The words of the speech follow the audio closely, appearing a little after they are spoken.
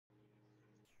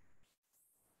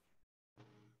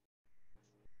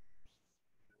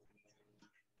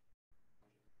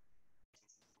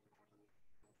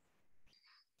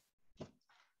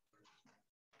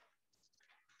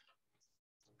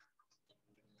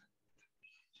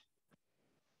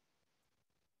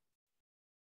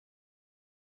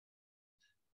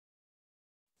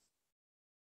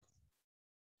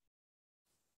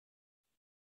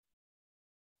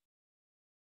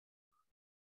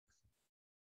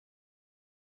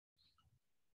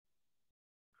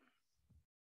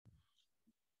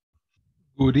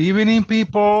Good evening,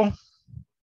 people.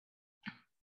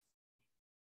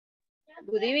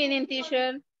 Good evening,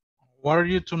 teacher. How are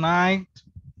you tonight?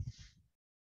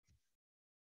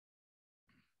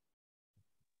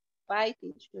 Bye,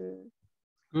 teacher.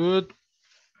 Good.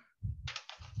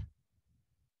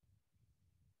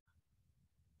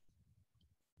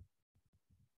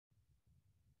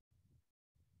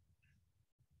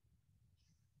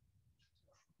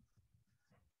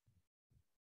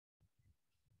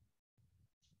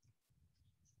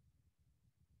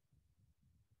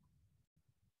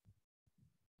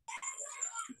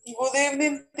 Good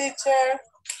evening, teacher.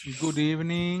 Good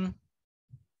evening.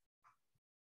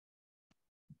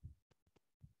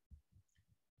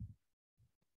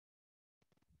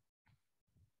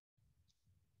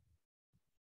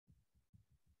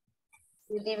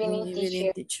 Good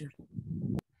evening, teacher.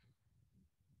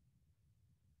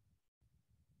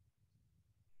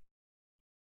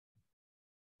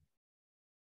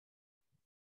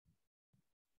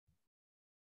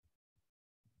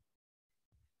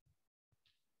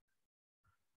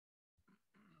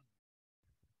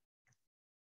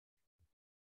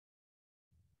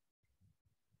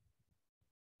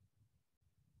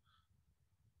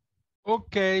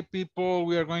 Okay, people,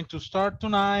 we are going to start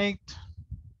tonight.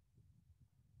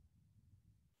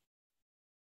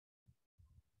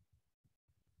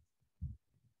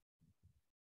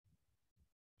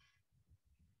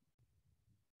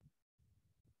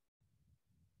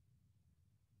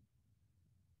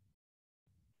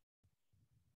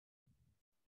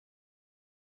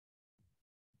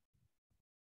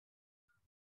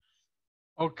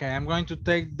 Okay, I'm going to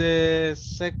take the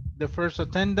first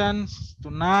attendance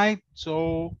tonight.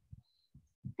 So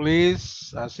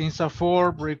please, as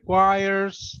INSAFORP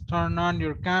requires, turn on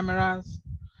your cameras.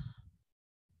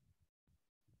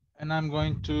 And I'm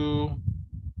going to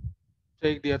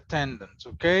take the attendance,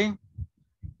 okay?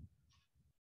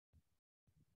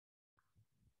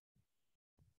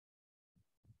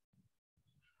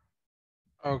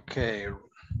 Okay,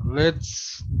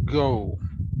 let's go.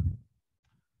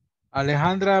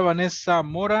 Alejandra Vanessa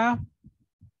Mora.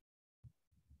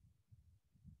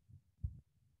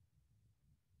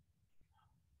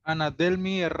 Ana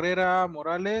Delmi Herrera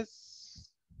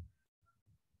Morales.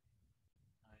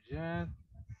 Ayer.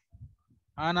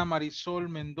 Ana Marisol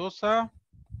Mendoza.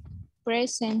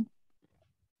 Present.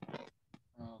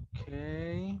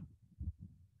 Okay.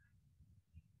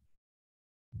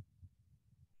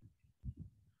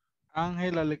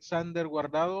 Ángel Alexander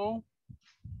Guardado.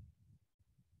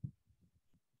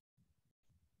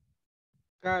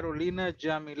 Carolina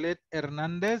Yamilet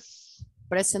Hernández.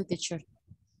 Present, teacher.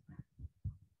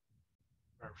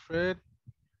 Perfect.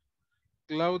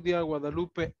 Claudia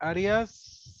Guadalupe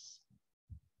Arias.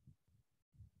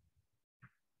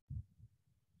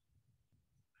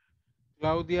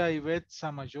 Claudia Ivette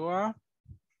Samayoa.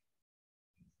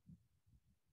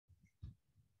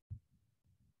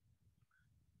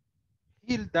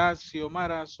 Hilda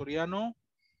Xiomara Soriano.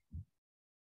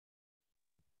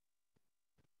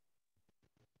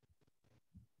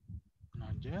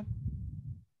 Not yet.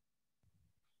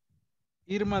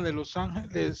 Irma de Los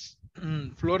Ángeles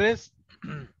Flores.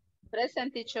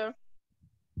 Present, teacher.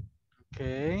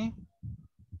 Okay.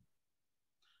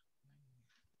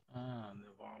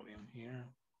 The volume here.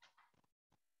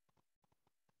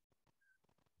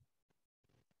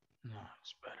 No,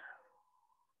 it's better.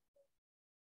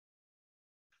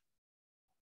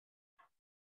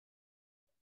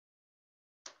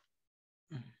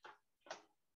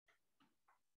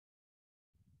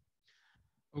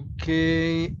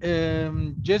 Okay,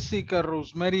 Jessica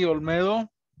Rosemary Olmedo.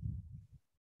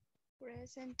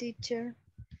 Present, teacher.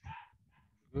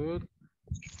 Good.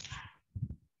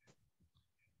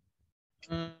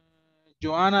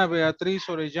 Joana Beatriz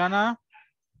Orellana.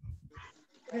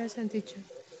 Present, teacher.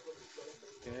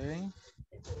 Okay.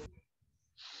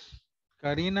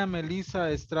 Karina Melissa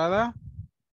Estrada.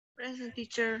 Present,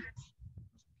 teacher.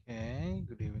 Okay,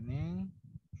 good evening.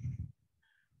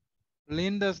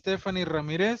 Linda Stephanie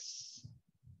Ramirez.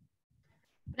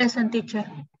 Present, teacher.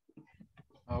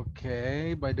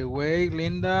 Okay, by the way,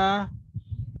 Linda,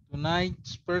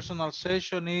 tonight's personal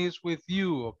session is with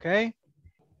you, okay?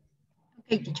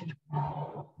 Okay, teacher.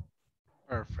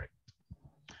 Perfect.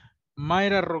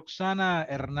 Mayra Roxana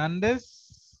Hernández.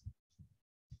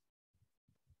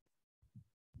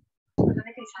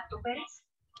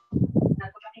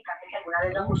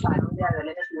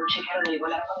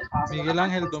 Miguel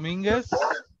Ángel Domínguez.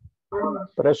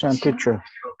 Present, teacher.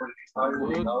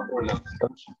 Good.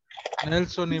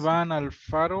 Nelson Iván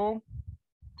Alfaro.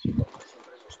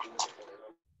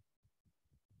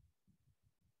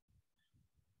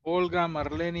 Olga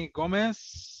Marlene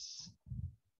Gómez.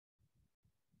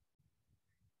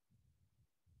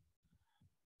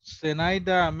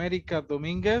 Zenaida América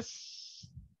Domínguez.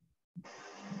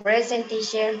 Present,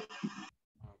 teacher.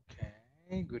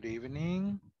 Okay, good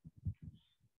evening.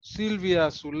 Silvia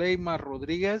Zuleima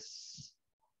Rodríguez.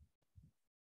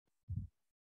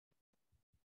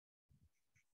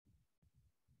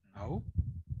 No.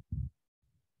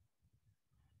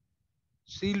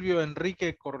 Silvio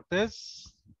Enrique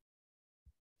Cortés.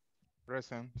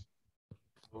 Present.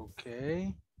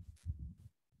 Okay.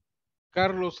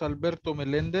 Carlos Alberto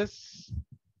Meléndez.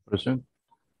 Present.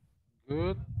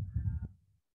 Good.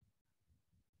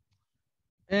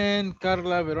 And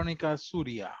Carla Verónica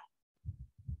Zuria.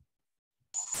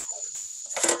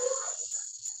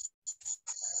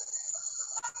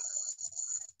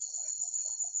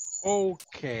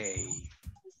 Okay.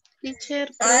 Teacher,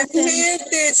 I'm present. here,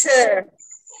 teacher.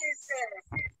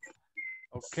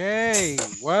 Okay,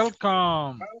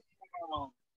 welcome.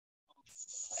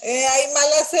 Hay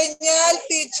mala señal,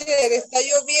 teacher. Está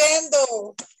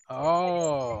lloviendo.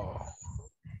 Oh,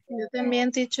 Yo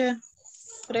también, teacher.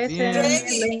 Present.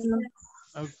 Ready.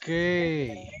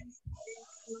 okay.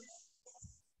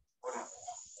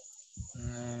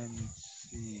 Let's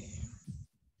see.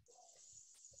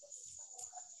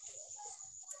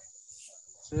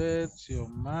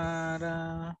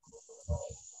 Xiomara,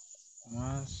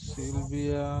 más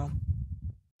Silvia,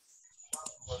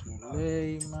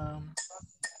 Zuleima,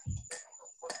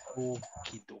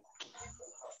 okidoki.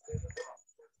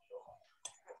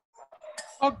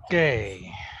 Okay,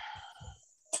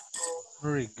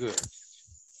 very good.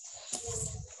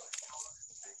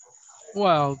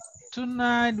 Well,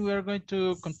 tonight we are going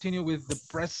to continue with the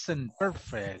present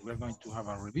perfect. We're going to have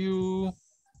a review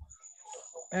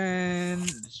and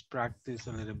let's practice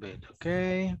a little bit,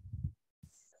 okay?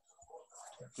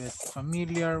 To get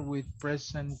familiar with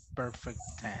present perfect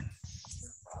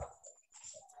tense.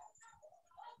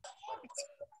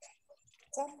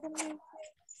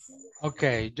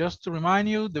 Okay, just to remind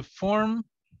you, the form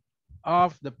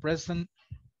of the present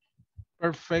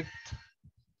perfect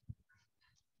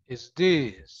is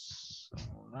this.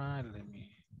 All right, let me.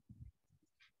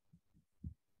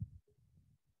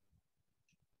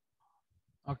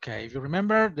 Okay, if you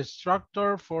remember, the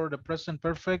structure for the present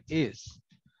perfect is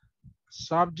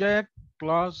subject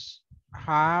plus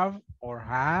have or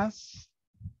has.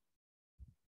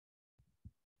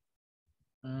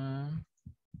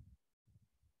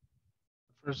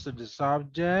 First the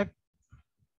subject,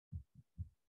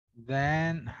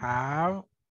 then have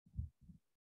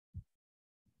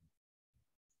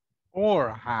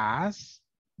or has,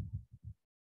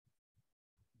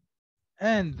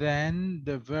 and then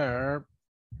the verb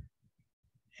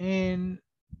in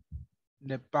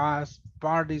the past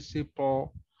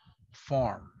participle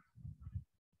form.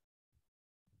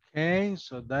 Okay,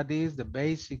 so that is the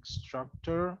basic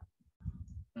structure.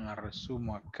 La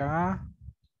resumo acá.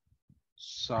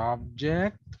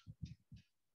 Subject.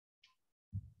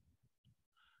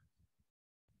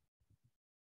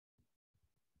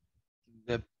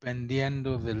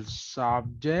 Dependiendo del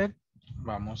subject,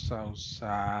 vamos a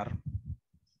usar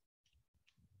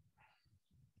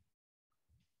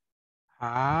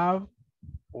have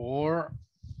or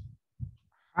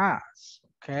has.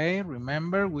 Okay,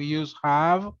 remember we use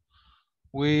have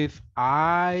with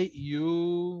I,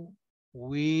 you,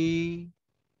 we,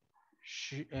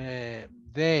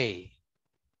 they.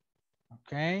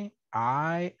 Okay,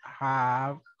 I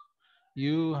have,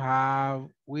 you have,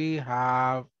 we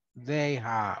have, they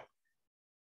have.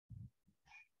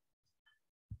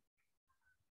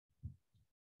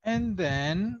 And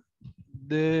then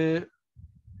the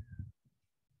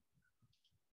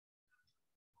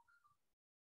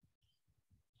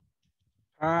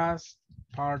past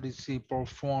participle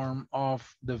form of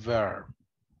the verb.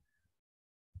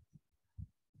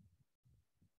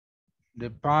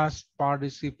 The past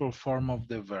participle form of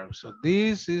the verb. So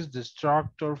this is the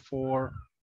structure for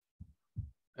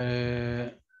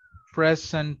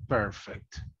present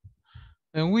perfect.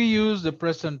 And we use the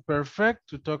present perfect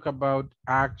to talk about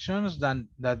actions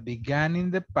that began in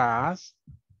the past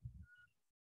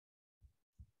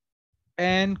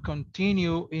and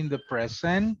continue in the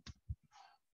present,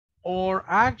 or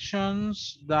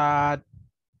actions that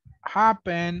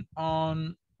happen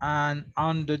on an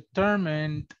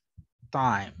undetermined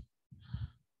time.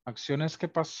 Acciones que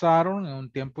pasaron en un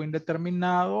tiempo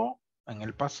indeterminado en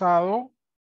el pasado,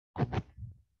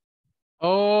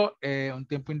 o un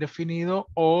tiempo indefinido,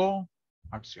 o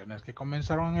acciones que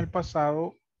comenzaron en el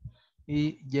pasado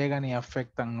y llegan y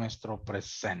afectan nuestro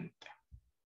presente.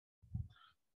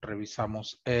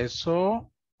 Revisamos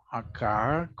eso.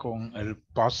 acá con el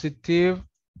positive,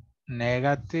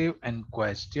 negative, and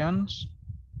questions.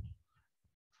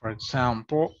 For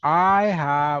example, I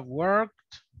have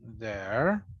worked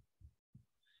there.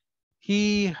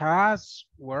 He has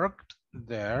worked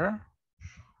there.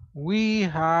 We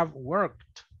have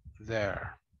worked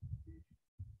there.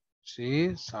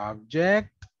 See,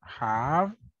 subject,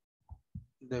 have,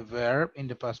 the verb in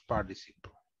the past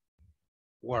participle.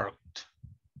 Worked.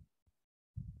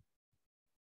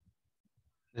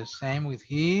 The same with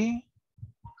he.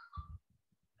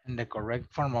 And the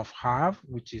correct form of have,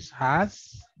 which is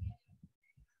has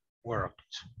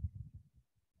worked.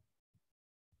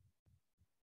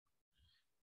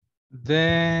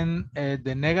 Then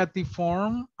the negative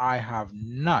form, I have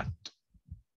not.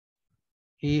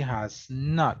 He has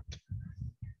not.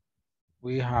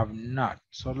 We have not.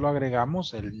 Solo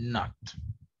agregamos el not.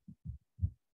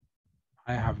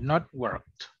 I have not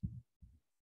worked.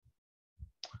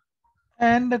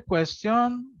 And the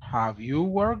question, have you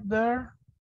worked there?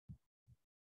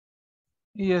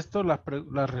 Y esto,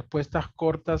 las respuestas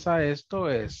cortas a esto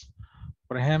es,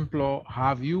 por ejemplo,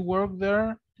 have you worked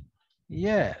there?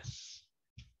 Yes,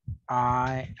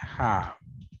 I have.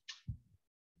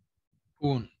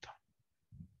 Punto.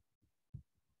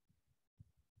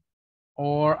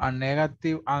 Or a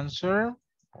negative answer,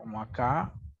 como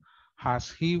acá,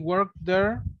 has he worked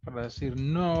there? Para decir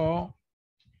no,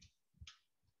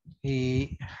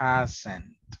 he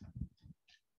hasn't.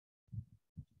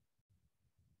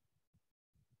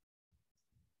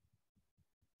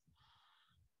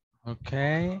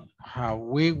 Okay, have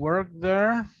we worked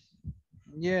there?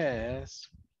 Yes,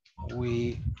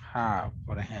 we have,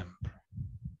 por ejemplo.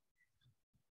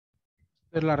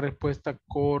 Es la respuesta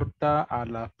corta a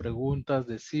las preguntas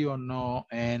de sí o no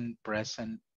en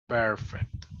present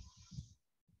perfect.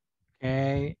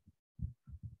 Okay.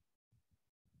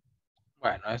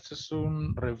 Bueno, este es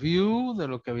un review de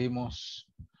lo que vimos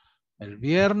el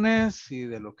viernes y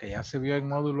de lo que ya se vio en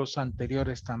módulos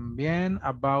anteriores también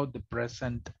about the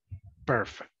present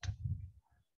perfect.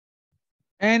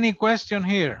 Any question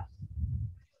here?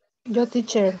 Yo,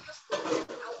 teacher,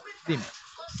 Dime.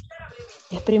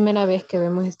 es primera vez que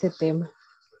vemos este tema.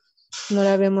 No lo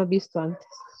habíamos visto antes.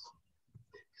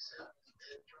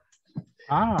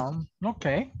 Ah,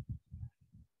 okay.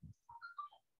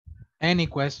 Any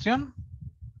question?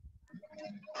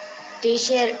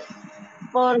 Teacher,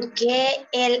 ¿por qué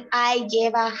el I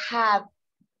lleva have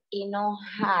y no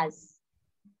has?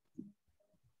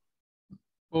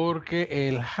 Porque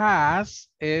el has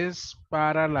es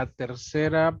para la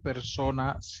tercera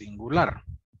persona singular.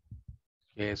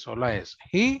 Que sola es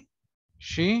he,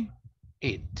 she,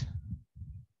 it.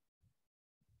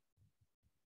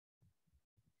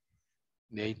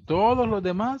 De ahí todos los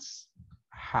demás,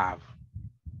 have.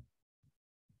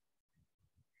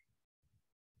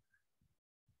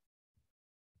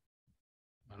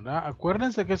 ¿Verdad?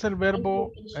 Acuérdense que es el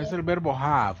verbo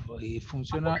have y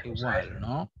funciona igual,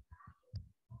 ¿no?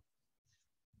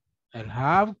 El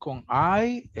have con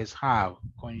I es have,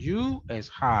 con you es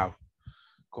have,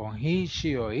 con he,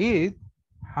 she o it,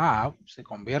 have se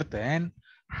convierte en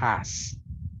has.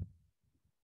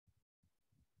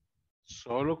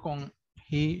 Solo con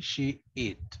he, she,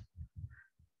 it.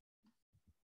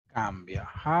 Cambia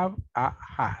have a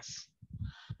has.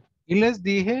 Y les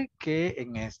dije que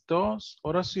en estas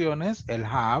oraciones el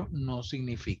have no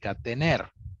significa tener.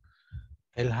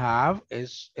 El have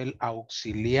es el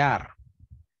auxiliar.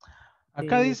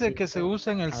 Acá dice que se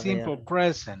usa en el simple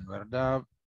present, ¿verdad?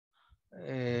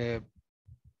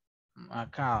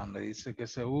 Acá donde dice que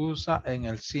se usa en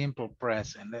el simple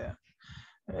present.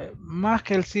 Más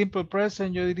que el simple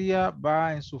present, yo diría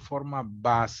va en su forma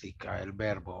básica el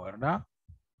verbo, ¿verdad?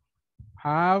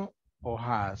 Have o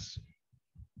has.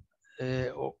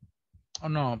 O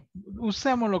no,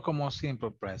 usémoslo como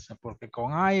simple present, porque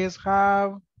con I es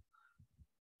have,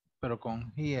 pero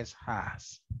con he es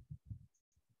has.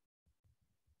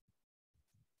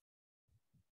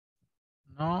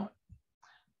 ¿No?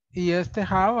 Y este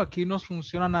have aquí nos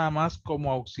funciona nada más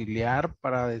como auxiliar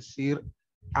para decir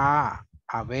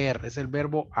haber, es el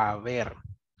verbo haber.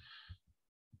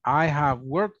 I have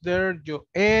worked there, yo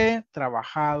he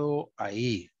trabajado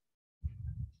ahí.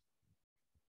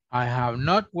 I have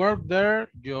not worked there,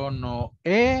 yo no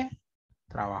he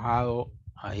trabajado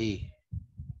ahí.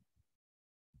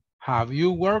 Have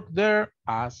you worked there?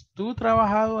 ¿Has tú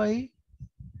trabajado ahí?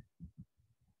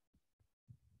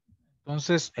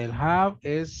 Entonces, el have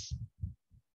es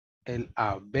el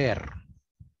haber.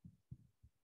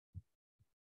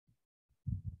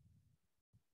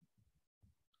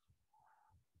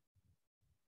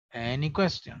 Any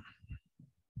question?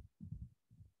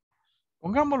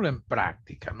 Pongámoslo en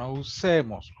práctica, no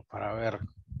usémoslo para ver.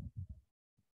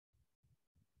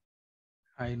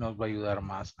 Ahí nos va a ayudar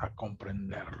más a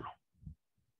comprenderlo.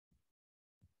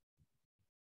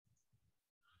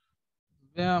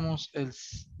 Veamos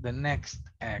the next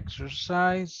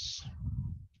exercise.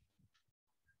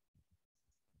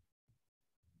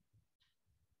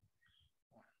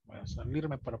 Voy a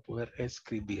salirme para poder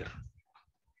escribir.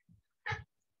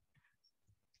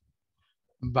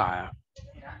 Vaya.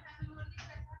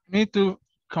 Need to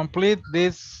complete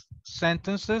these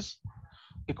sentences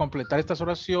y completar estas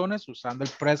oraciones usando el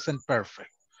present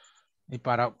perfect. Y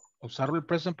para usar el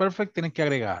present perfect tienen que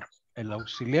agregar el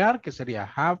auxiliar, que sería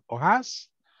have o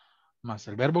has, más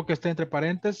el verbo que está entre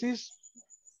paréntesis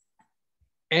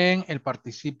en el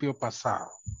participio pasado.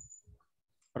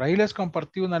 Por ahí les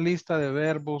compartí una lista de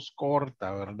verbos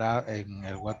corta, ¿verdad? En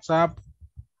el WhatsApp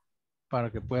para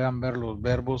que puedan ver los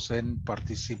verbos en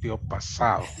participio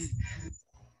pasado.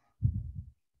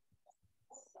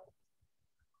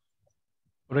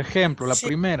 Por ejemplo, la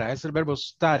primera es el verbo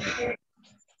study.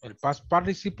 El past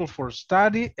participle for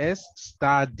study es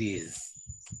studied.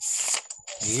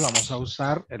 Y vamos a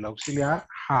usar el auxiliar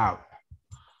have.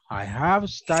 I have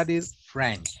studied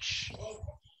French.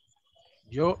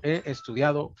 Yo he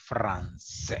estudiado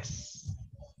francés.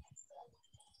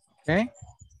 ¿Ok?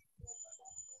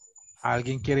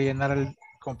 ¿Alguien quiere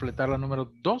completar la número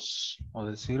 2? O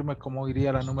decirme cómo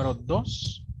iría la número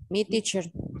 2. Mi teacher.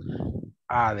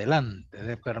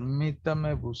 Adelante.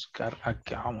 Permítame buscar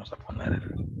acá. Vamos a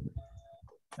poner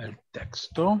el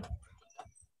texto.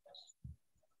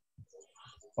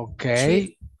 Ok.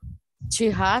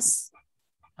 She has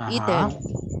Ajá.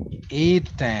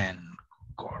 Eaten.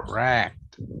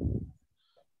 Correct.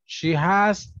 She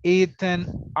has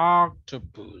eaten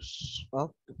octopus.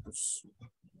 Octopus.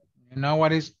 You know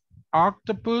what is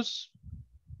octopus?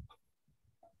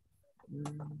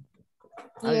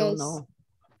 I don't know.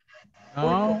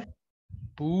 No.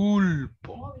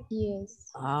 Pulpo.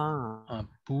 Yes. A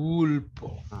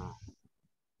pulpo.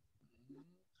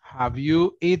 Have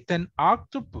you eaten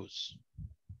octopus?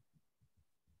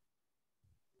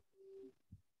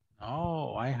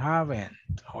 No, I haven't.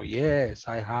 Oh, yes,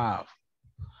 I have.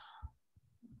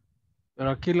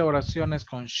 Pero aquí la oración es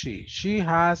con she. She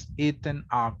has eaten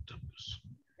octopus.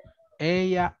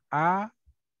 Ella ha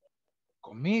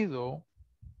comido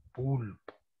pulpo.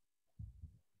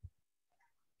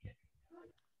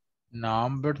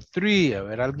 Number 3. A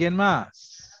ver, ¿alguien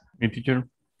más? Mi teacher.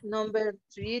 Number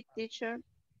 3, teacher.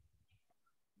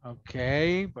 Ok,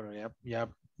 pero ya.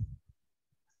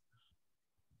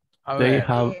 A They ver.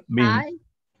 have been.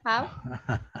 Have.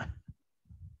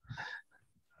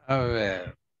 A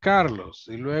ver, Carlos.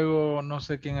 Y luego no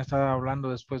sé quién está hablando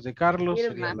después de Carlos. Irma.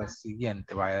 Sería la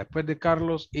siguiente. Vaya, después de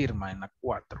Carlos, Irma en la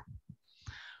 4.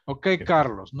 Ok,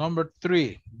 Carlos. Number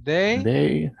 3.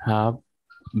 They have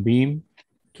been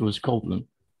to Scotland.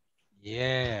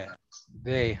 Yes,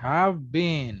 they have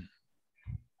been.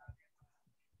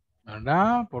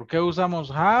 ¿Verdad? ¿Por qué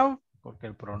usamos have? Porque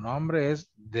el pronombre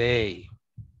es they.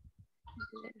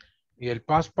 Y el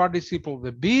past participle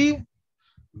de be,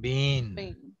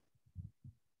 been.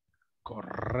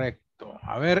 Correcto.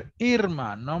 A ver,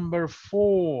 Irma, number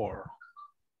 4.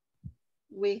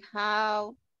 We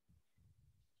have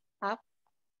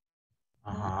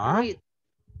Ajá. read.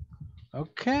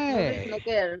 Ok. No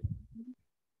care.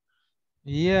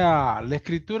 Yeah, la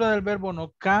escritura del verbo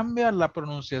no cambia, la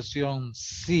pronunciación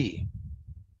sí.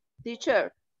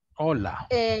 Teacher. Hola.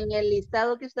 En el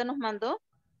listado que usted nos mandó,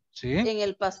 ¿Sí? en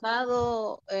el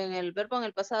pasado, en el verbo en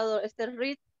el pasado, este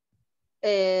read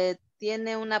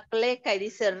tiene una pleca y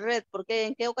dice red. ¿Por qué?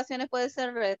 ¿En qué ocasiones puede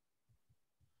ser red?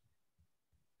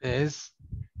 Es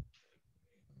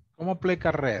como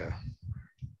pleca red.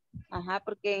 Ajá,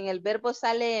 porque en el verbo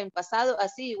sale en pasado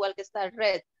así, igual que está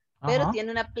red. Pero Ajá.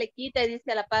 tiene una plequita y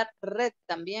dice a la par red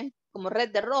también, como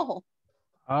red de rojo.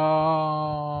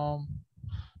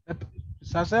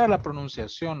 Quizás sea la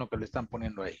pronunciación lo que le están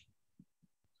poniendo ahí.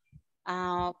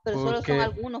 Ah, pero solo son Porque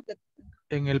algunos que...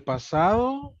 en el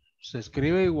pasado se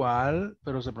escribe igual,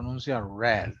 pero se pronuncia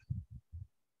red.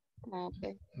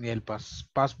 Okay. Y el past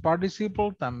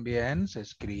participle también se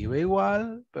escribe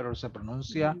igual, pero se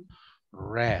pronuncia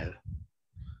red.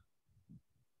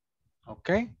 ¿Ok?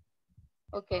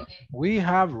 Okay. We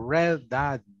have read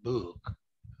that book.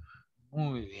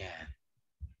 Muy bien.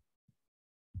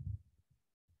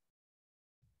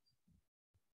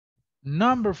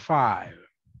 Number 5.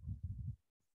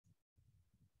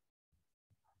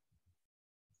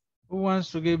 Who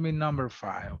wants to give me number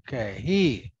 5? Okay,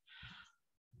 he.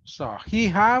 So he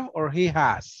have or he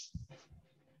has?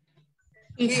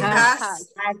 He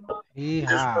has. He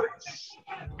has.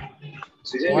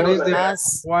 Sí, What is the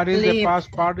Has. what is the Lived.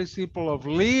 past participle of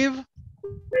live?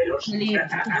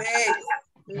 Lived.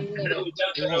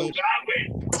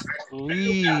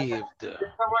 Lived.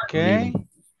 Okay.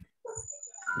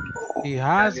 He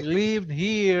has lived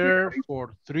here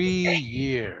for 3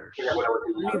 years.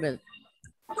 Lived.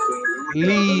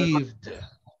 Lived.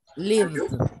 Lived.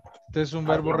 Este es un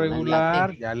verbo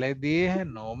regular. Ya les dije,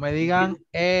 no me digan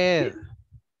él.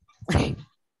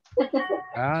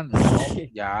 Ah, no,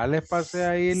 ya les pasé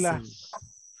ahí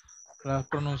las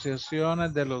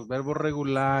pronunciaciones de los verbos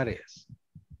regulares.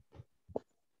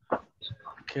 You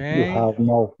Okay. have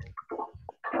no.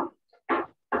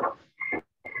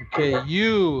 Okay,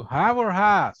 you have or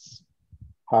has?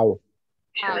 Have.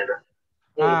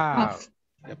 Have.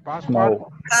 The past part?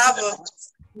 No. Have.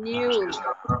 New.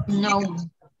 No.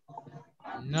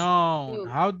 Known.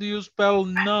 How do you spell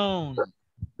known?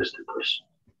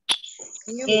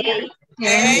 A.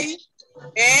 A.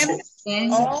 N. N.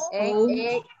 O.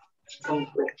 O.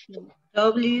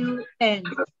 W. N.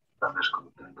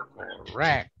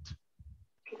 Correct.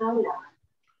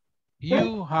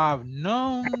 You have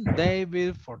known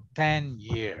David for 10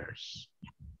 years.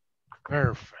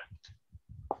 Perfect.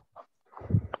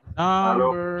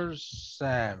 Number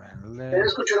 7.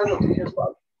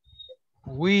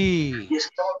 We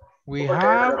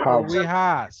have or we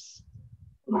has?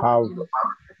 Have.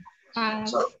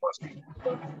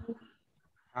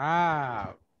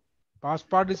 Have. Past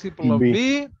participle of Be.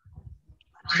 be?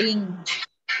 Been.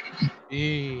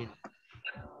 Been.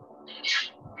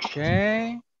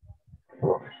 Okay.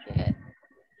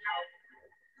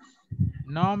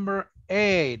 Number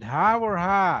 8. Have or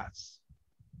has?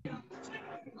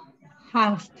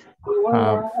 Have.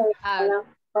 Have. Have.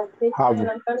 Have.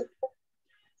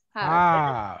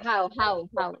 Have. How.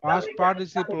 Past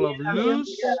participle of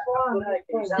lose?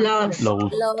 Lost.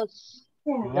 Lost. Lost.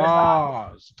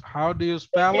 Lost. How do you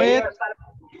spell it?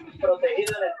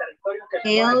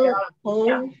 L.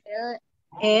 O.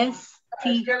 S.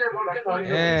 T.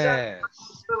 Yes.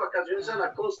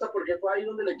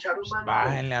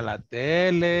 Bájenle a la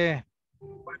tele.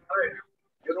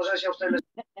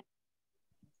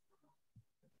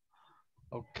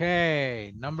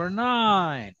 Okay, number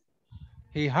 9.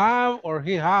 He have or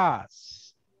he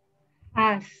has?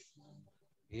 Has.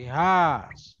 He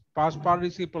has. Past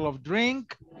participle of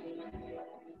drink?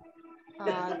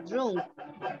 Drunk.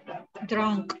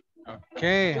 Drunk.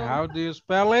 Okay, how do you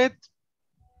spell it?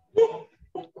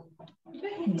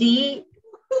 D.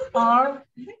 R.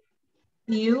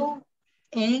 U.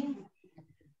 N.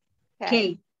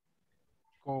 K.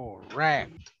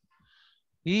 Correct.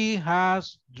 He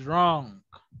has drunk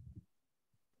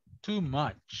too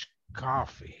much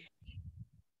coffee.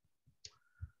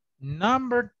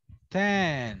 Number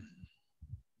 10.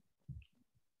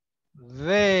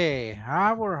 They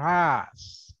have or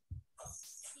has?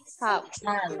 Have.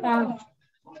 Have.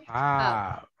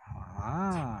 Have.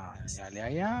 Ah, ya le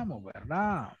hallamos,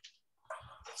 ¿verdad?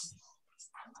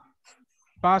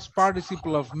 Past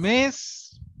participle of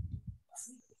miss.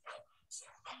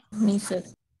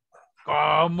 Missed.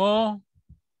 ¿Cómo?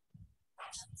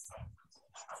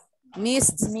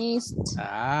 Missed.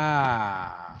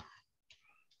 Ah,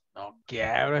 no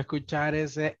quiero escuchar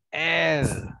ese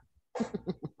él.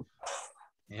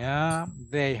 Yeah,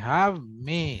 they have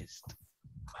missed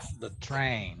the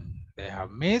train. They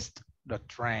have missed the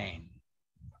train.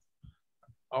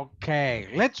 Okay,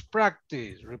 let's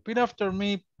practice. Repeat after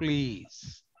me,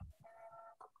 please.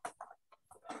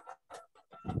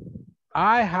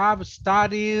 I have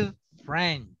studied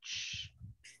French.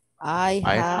 I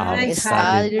have have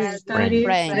studied studied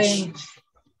French. French.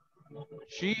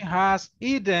 She has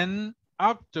eaten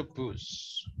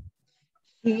octopus.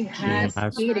 He has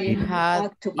has eaten Had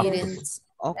octopus. eaten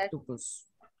octopus.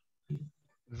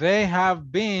 They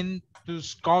have been to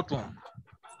Scotland.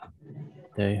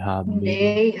 They have been.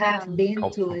 They have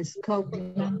been to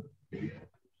Scotland.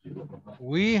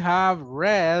 We have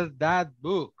read that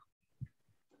book.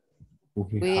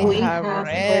 We We have have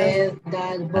read read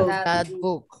that book. that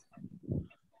book.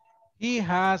 He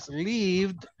has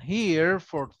lived here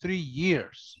for 3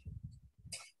 years.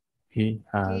 He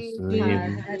has He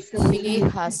lived. has He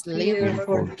has lived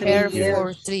for here 3 years.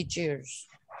 for 3 years.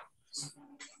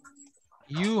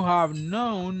 You have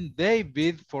known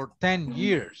David for 10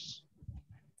 years.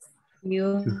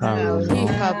 You have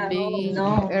have been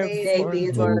known here for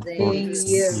David for for 10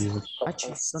 years.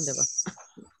 ¿Dónde va?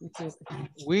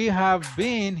 We have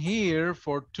been here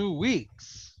for 2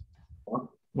 weeks.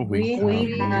 We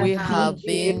We have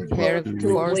been here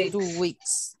for weeks. 2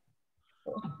 weeks.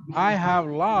 I have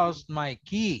lost my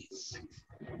keys.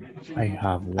 I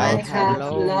have I lost have my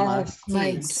lost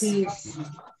my keys. keys.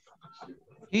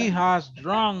 He has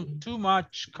drunk too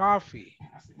much coffee.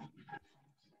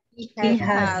 He He has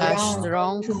has Has drunk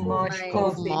drunk too much my- too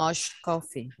coffee. much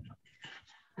coffee.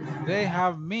 They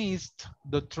have missed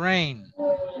the train.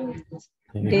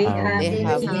 They have They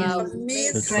have missed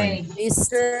Miss the train. missed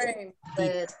train.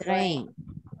 the train.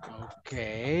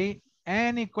 Okay.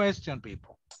 Any question,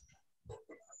 people?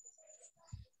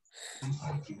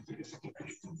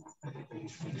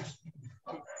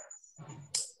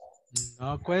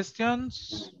 No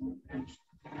questions?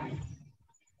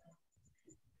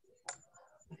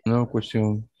 No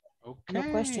question. Okay.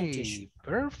 No question, teacher.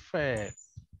 Perfect.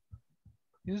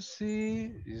 You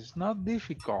see, it's not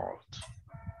difficult.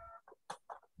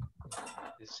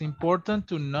 It's important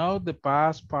to know the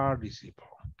past participle,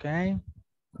 okay?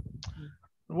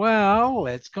 Well,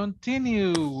 let's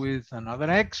continue with another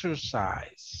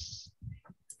exercise.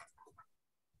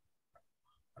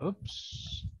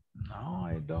 Oops. No,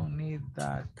 I don't need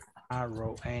that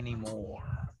arrow anymore.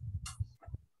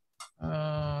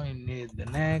 I need the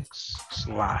next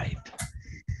slide.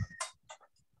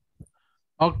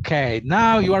 Okay,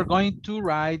 now you are going to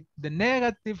write the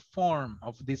negative form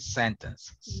of these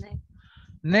sentences.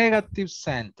 Negative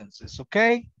sentences,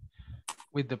 okay?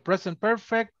 With the present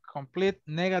perfect, complete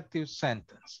negative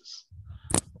sentences.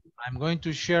 I'm going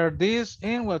to share this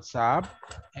in WhatsApp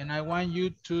and I want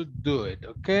you to do it,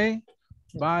 okay?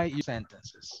 By your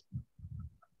sentences.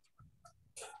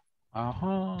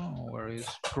 Where is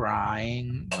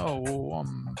crying? Oh,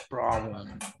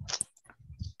 problem.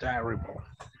 Terrible.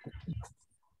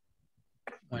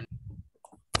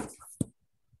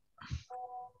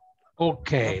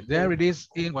 Okay, there it is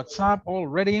in WhatsApp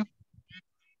already.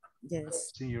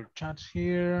 Yes. See your chats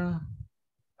here.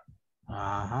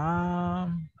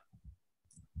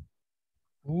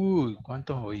 Uy,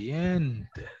 cuántos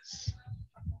oyentes.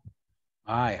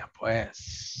 Vaya,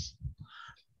 pues.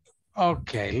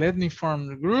 Okay, let me form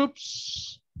the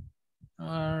groups.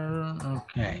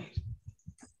 Okay,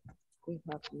 We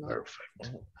have not.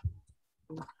 perfect.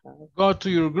 We have Go to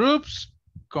your groups,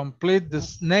 complete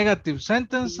this negative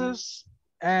sentences,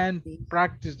 and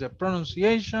practice the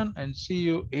pronunciation, and see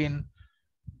you in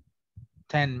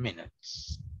 10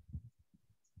 minutes.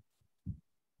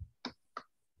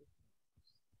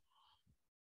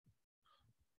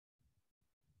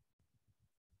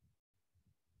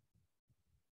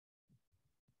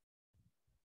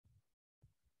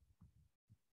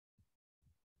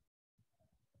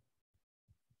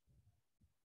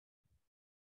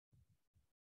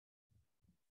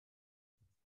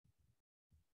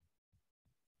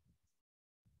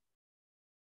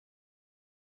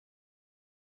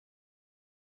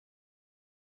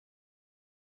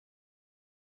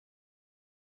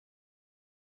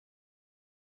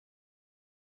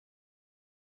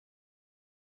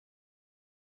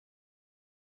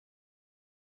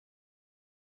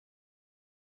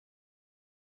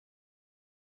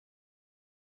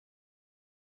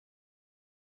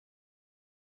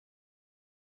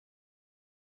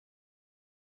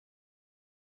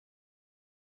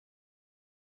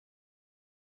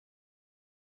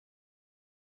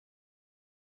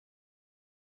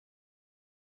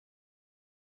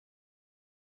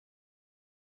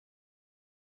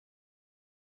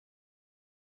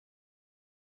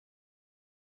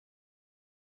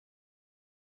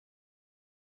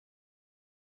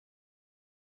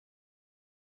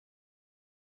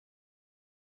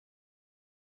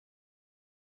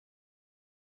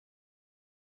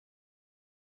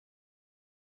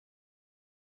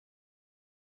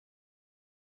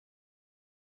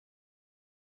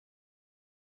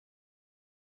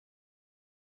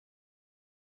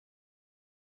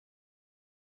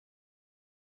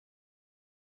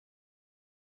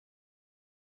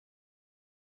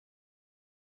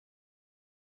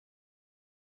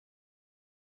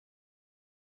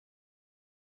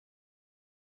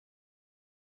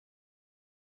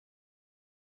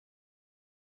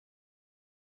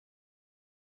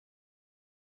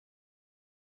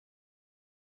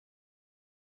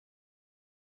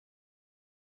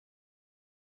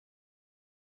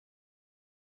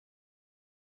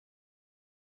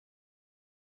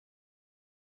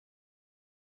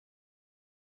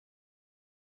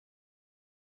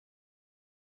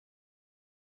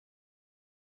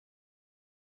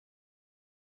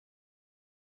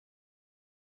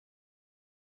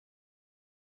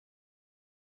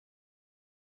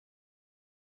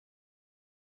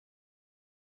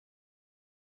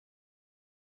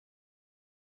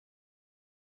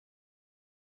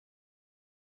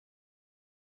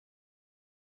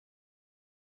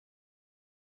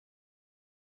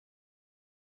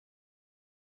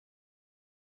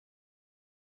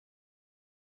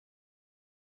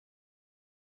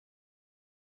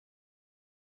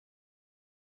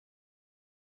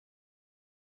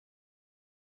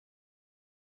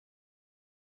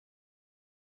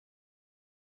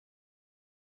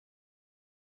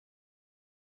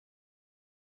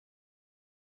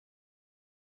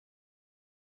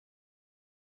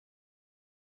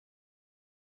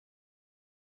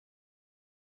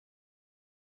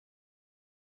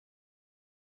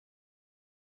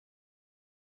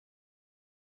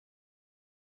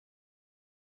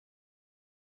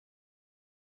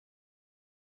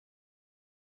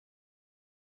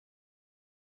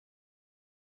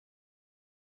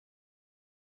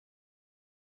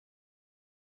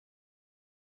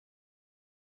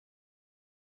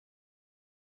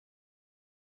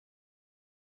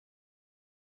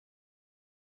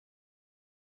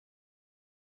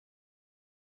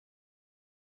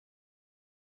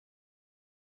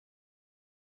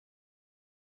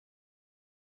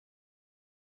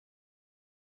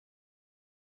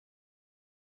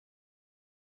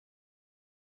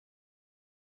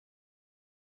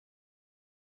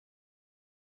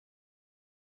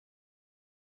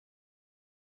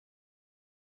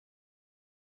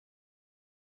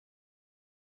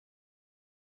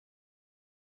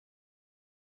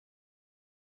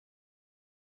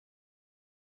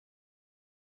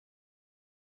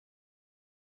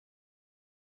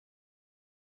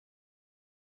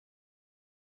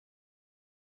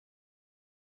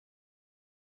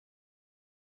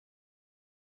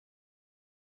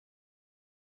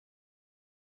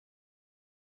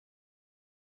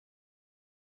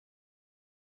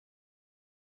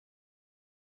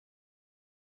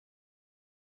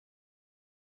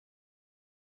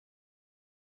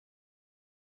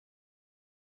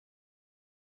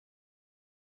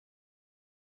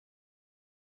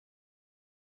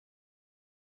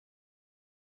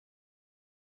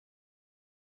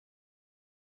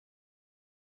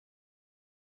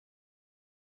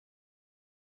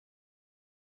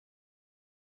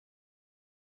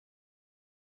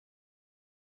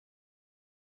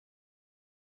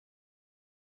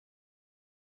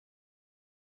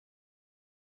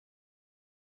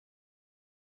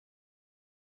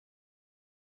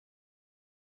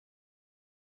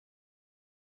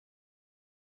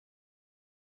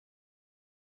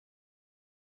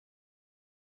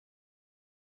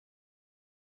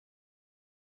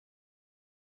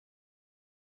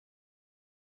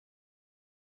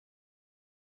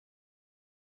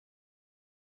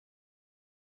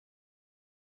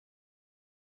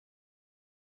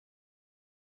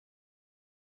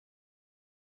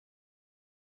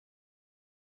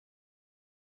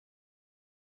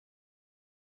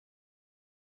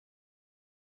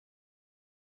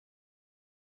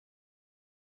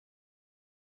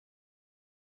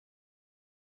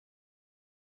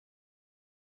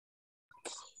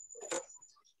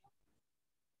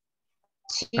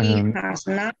 Um, has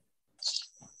not.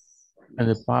 in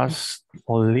the past,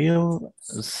 Olive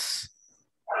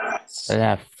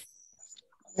left.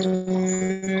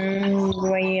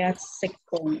 Wait a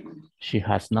second. She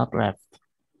has not left.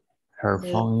 Her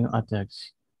phone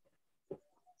attacks.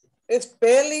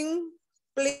 Spelling,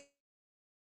 please.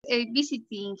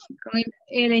 Visiting con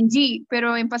el ng,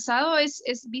 pero en pasado es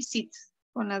visit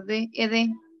con la D, ed.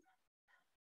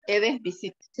 Ed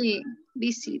visit. Sí,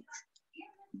 visit.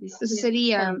 Visit. Entonces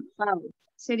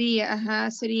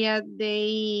sería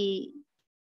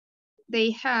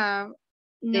they have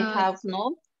They not have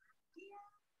no.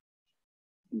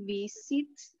 visit.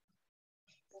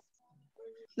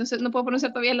 No sé, no puedo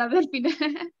pronunciar todavía la D al final.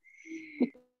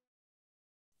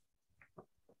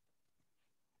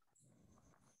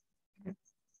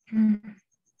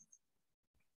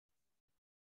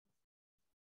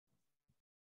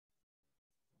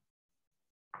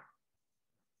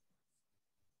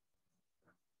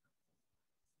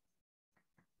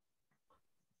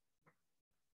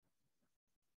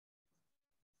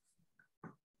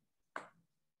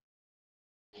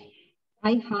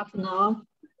 I have not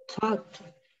talked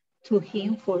to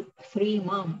him for 3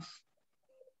 months.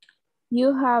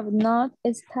 You have not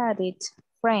studied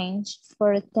French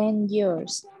for 10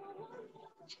 years.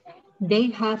 They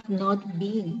have not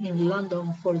been in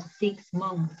London for 6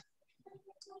 months.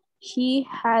 He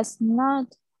has not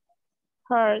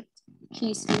hurt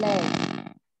his leg.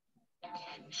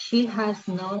 She has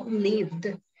not lived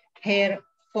her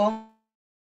phone.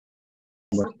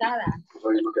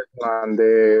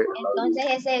 Ande, Entonces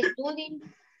ese estudio.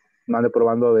 no ande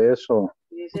probando de eso.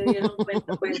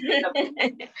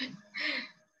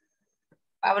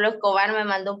 Pablo Escobar me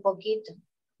mandó un poquito.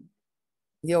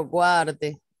 Dios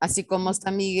guarde. Así como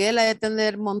está Miguel, ha de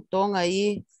tener un montón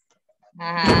ahí.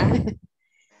 Ajá.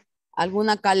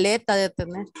 Alguna caleta de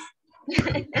tener.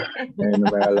 No me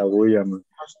haga la bulla, man.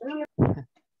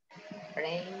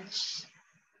 French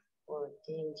for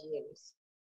 10 years.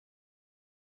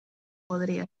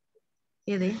 Podría.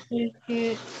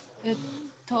 Porque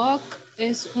talk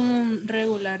es un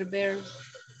regular verb.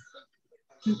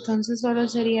 Entonces solo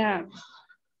sería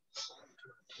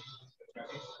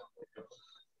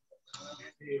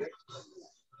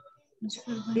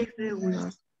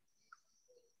Irregular.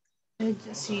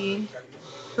 sí,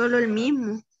 Solo el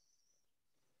mismo.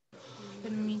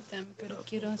 permítanme, pero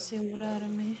quiero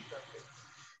asegurarme.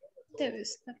 Debe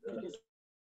estar por aquí.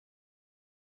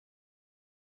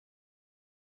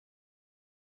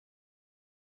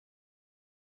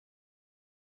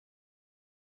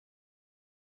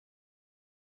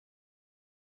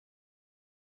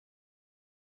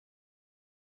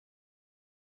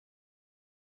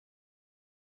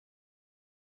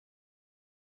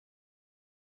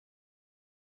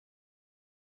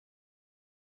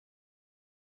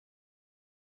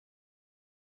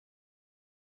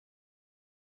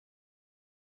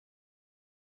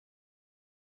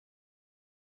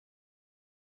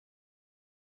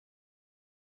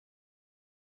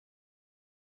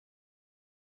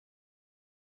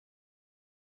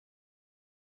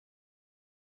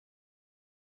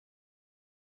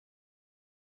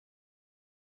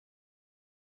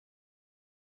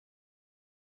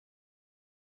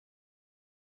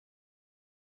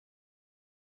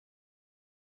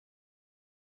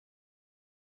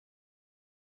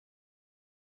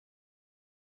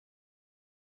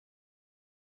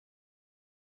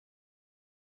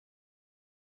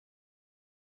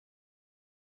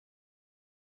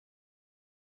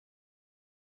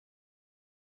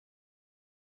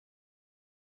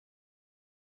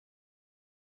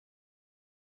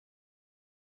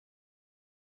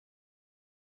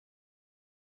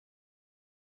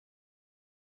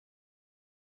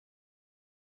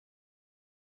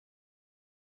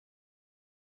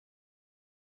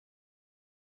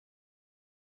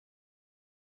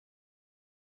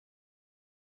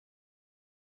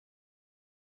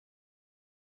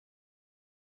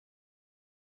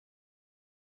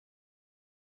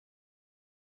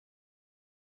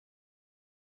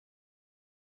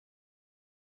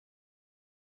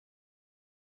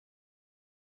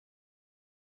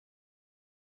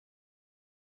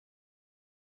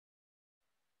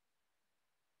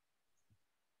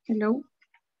 Hello.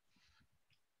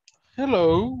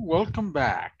 Hello, welcome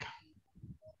back.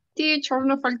 Teacher,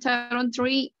 nos faltaron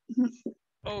 3.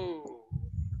 Oh,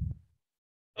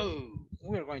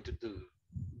 we're going to do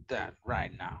that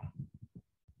right now.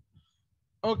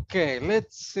 Okay,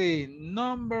 let's see.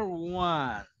 Number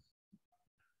 1.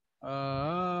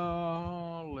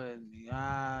 Let me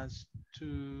ask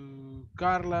to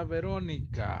Carla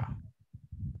Veronica.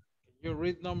 Can you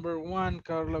read number 1,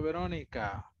 Carla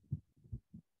Veronica?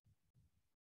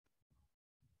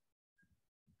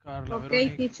 Carla Okay,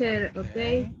 Verónica. teacher,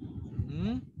 okay.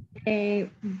 Mhm.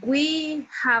 We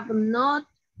have not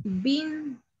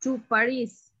been to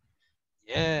Paris.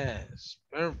 Yes,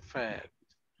 perfect.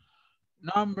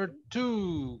 Number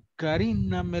 2,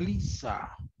 Karina Melissa.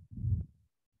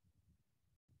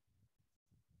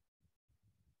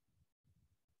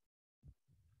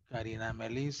 Karina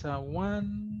Melissa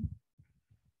 1.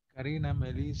 Karina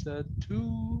Melissa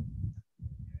 2.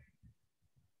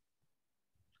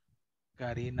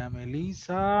 Karina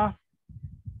Melissa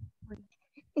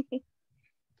 3.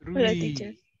 Hola,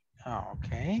 teacher. Oh,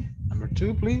 okay. Number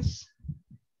 2, please.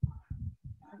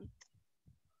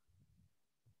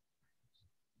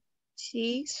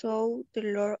 She saw the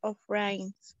Lord of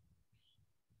Rings.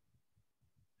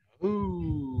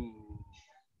 Ooh.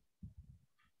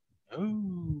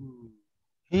 Ooh.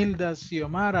 Hilda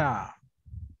Xiomara.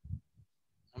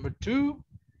 Number 2.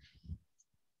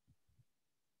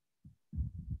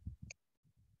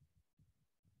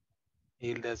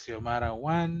 Hilda Xiomara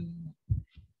 1.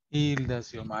 Hilda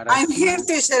Xiomara I'm 2. here,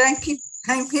 teacher.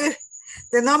 I'm here.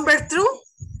 The number 2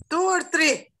 or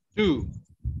 3? 2.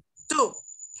 2.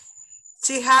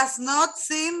 She has not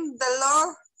seen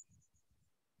the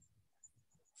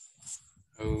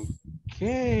Lord.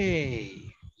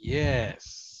 Okay.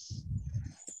 Yes.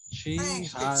 She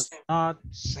Thanks, has teacher. not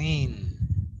seen.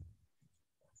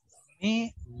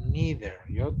 Me neither.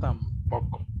 Yo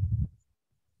tampoco.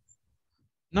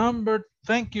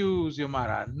 Thank you,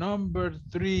 Xiomara. Number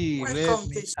 3, let Welcome,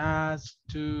 me teacher. ask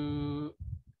to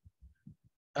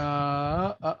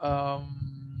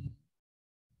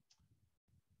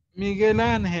Miguel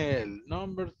Ángel.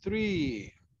 Number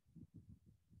 3.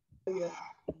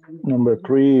 Number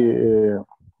 3,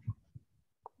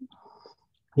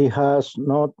 he has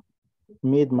not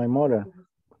met my mother.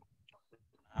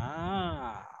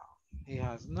 Ah, he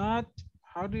has not.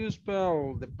 How do you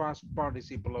spell the past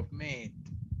participle of meet?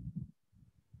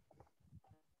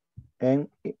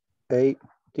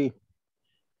 M-A-T.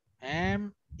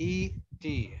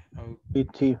 M-E-T.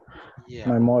 E-T. Yeah.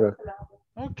 My mother.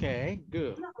 Okay,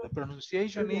 good. The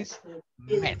pronunciation is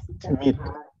met. Met.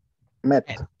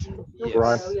 Met.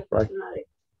 Yes. Right.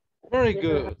 Very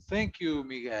good. Thank you,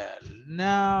 Miguel.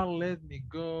 Now let me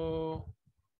go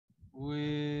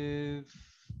with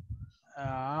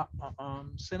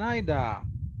Zenaida.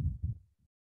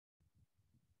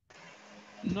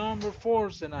 Number 4,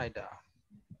 Zenaida.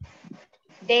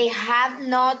 They have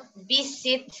not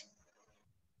visited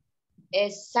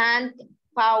San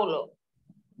Paulo.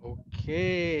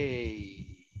 Okay.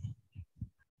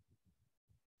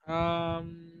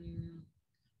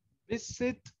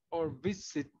 Visit or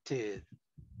visited?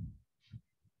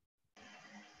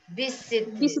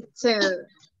 Visited. Visitor.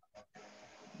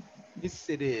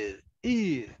 Visited.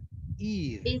 Visited.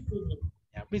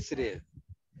 Yeah, visited.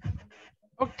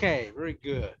 Okay, very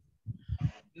good.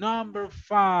 Number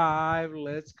 5,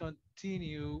 let's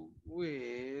continue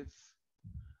with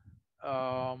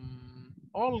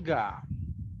Olga.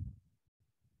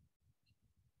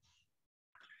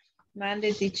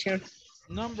 Mande, teacher.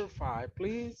 Number 5,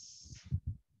 please.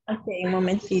 Ok, un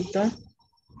momentito.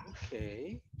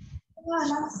 Okay.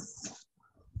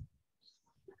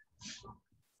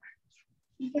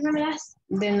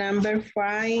 The number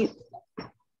 5,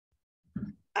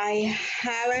 I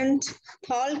haven't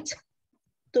talked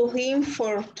to him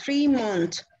for 3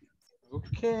 months.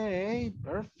 Okay,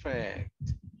 perfect.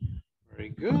 Very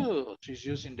good. She's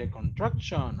using the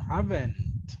contraction, haven't.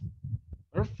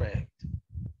 Perfect.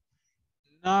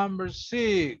 Number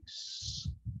 6,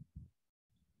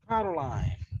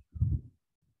 Caroline.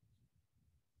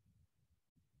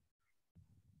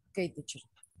 Okay, teacher.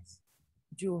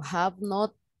 You have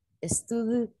not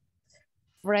studied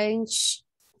French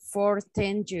for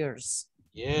 10 years.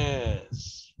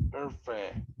 Yes,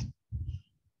 perfect.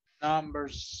 Number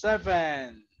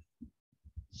 7,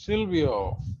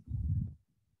 Silvio.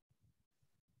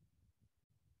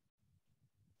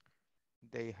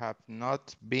 They have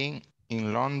not been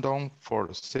in London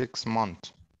for 6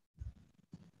 months.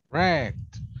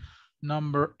 Correct.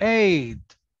 Number 8,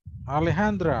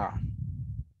 Alejandra.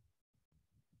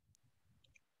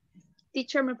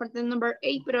 Teacher, me falta el number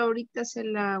 8, pero ahorita se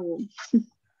la hago.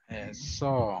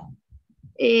 Eso.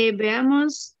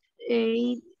 Veamos.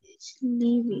 8,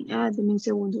 living. Deme un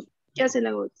segundo. Ya se la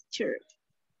hago, teacher.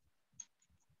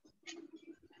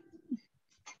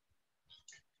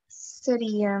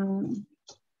 Serían...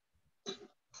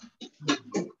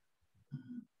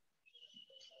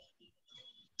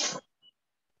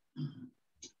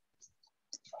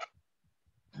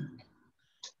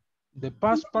 The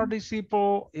past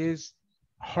participle is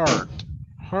hurt.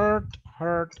 Hurt,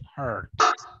 hurt, hurt.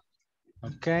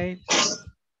 Okay.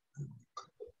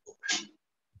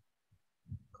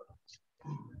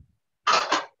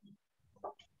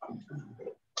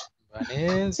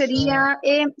 Sería,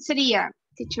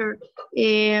 teacher,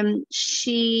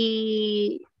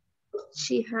 she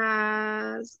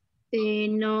has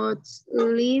not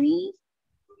living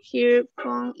her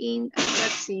phone in a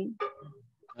taxi.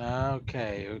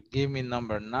 Okay, give me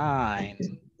number 9.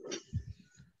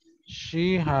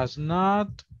 She has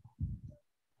not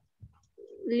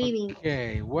Living.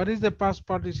 Okay, what is the past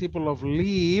participle of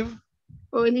leave?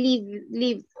 Or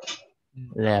live.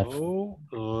 Left. No,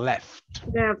 left.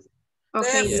 Left.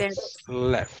 Okay, Yes,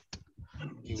 left.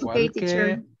 Igual Okay, que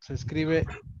teacher. se escribe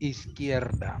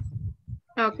izquierda.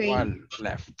 Okay. Igual,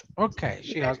 left. Okay,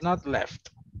 she has not left.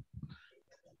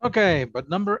 Okay, but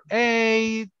number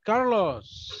 8,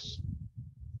 Carlos.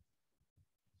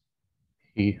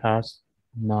 He has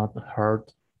not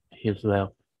hurt his leg.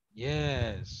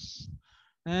 Yes.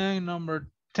 And number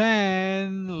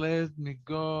 10, let me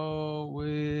go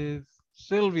with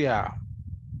Sylvia.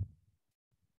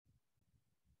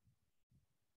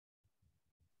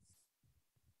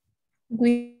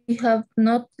 We have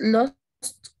not lost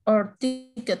our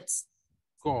tickets.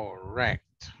 Correct.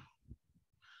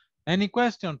 Any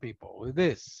question, people, with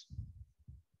this?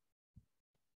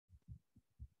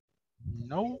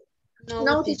 No?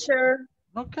 No, teacher.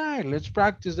 Okay, let's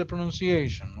practice the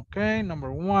pronunciation. Okay,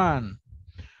 number 1.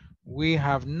 We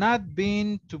have not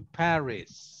been to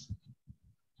Paris.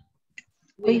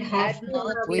 We have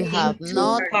not We been have to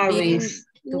not been Paris.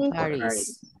 to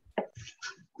Paris.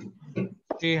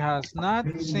 She has not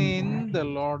seen the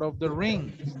Lord of the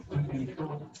Rings.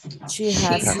 She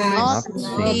has has not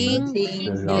not seen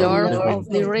seen the Lord of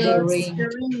the Rings.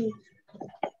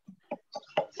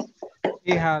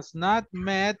 He has not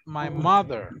met my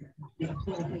mother.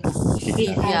 He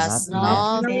has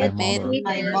not met my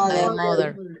my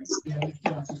mother.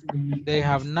 They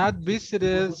have not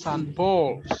visited St.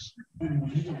 Paul's.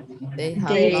 They have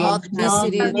They not have not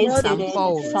visited St. visited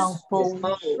Paul's. St.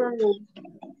 Paul.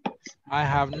 I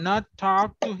have not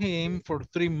talked to him for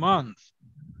 3 months.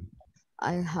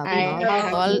 I have I not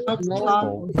have talked not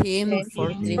talked to him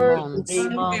for 3 months. 3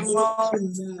 months.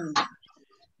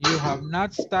 You have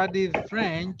not studied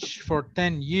French for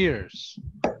 10 years.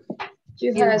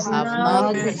 You You has have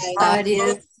not not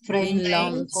studied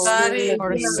French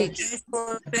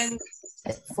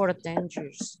for 10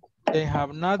 years. They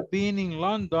have not been in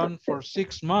London for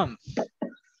 6 months.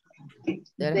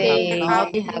 They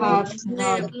have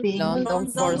not been London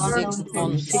for 6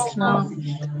 months. 6 months.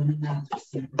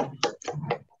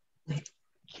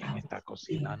 ¿Quién está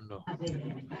cocinando?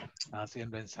 Está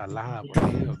haciendo ensalada por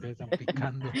ahí, ¿o qué están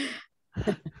picando?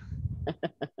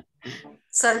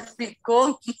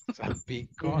 Salpicón.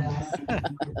 Salpicón.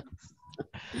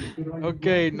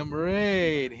 Okay, number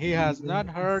 8. He has not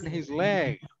hurt his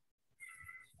leg.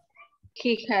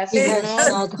 He has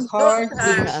not hurt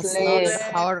his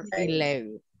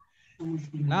leg.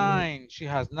 9. She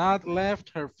has not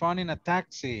left her phone in a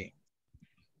taxi.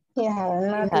 He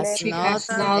has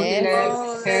not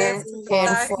left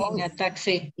her phone in a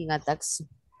taxi.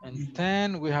 And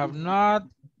 10. We have not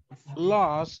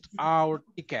lost our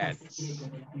tickets.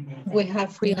 We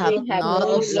have not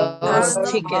lost our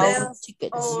tickets.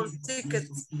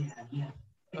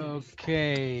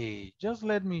 Okay, just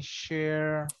let me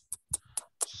share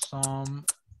some.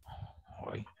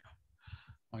 Hoy,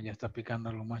 ya está picando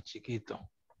algo más chiquito.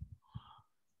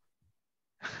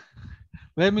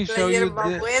 Let me show you. La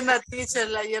hierbabuena, teacher,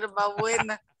 la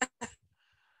hierbabuena.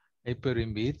 Hey, pero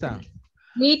invita.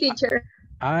 Me, teacher.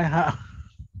 I have.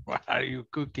 What are you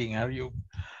cooking? Are you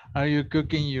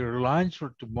cooking your lunch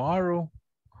for tomorrow?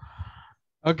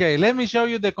 Okay, let me show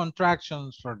you the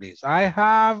contractions for this. I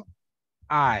have,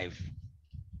 I've.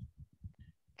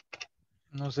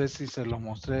 No sé si se lo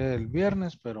mostré el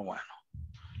viernes, pero bueno.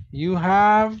 You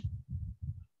have,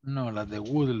 no, las de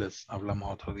woodless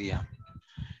hablamos otro día.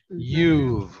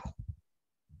 You've.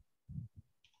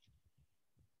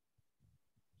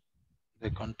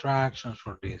 The contractions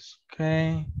for this,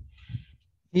 okay?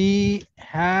 He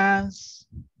has,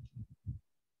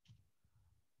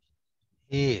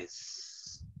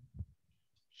 his.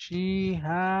 She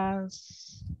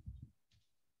has,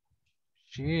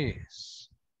 she's.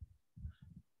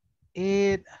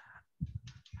 It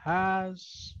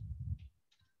has,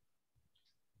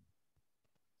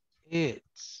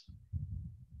 its.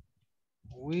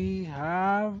 We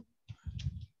have,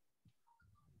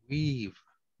 we've.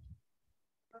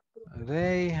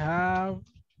 They have,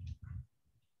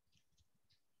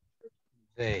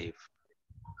 they've.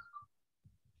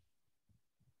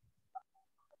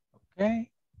 Okay.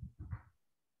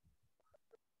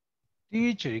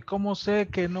 Teacher, ¿y cómo sé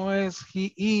que no es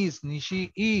he is ni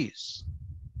she is?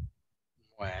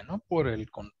 Bueno, por el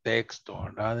contexto,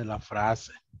 ¿verdad? De la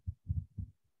frase.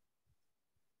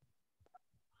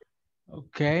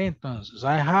 Okay, entonces,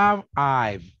 I have,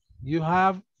 I've. You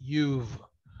have, you've.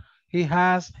 He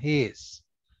has, his.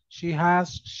 She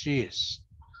has, she's.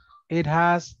 It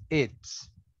has, its.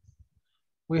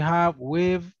 We have,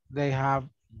 we've. They have,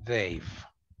 they've.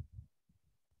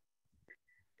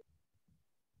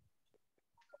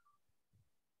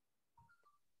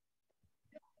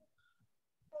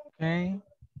 Okay.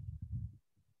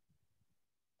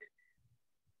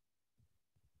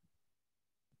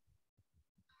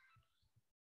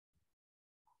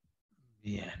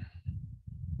 Bien.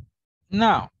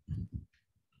 Now,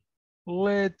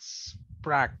 let's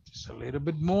practice a little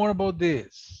bit more about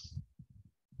this.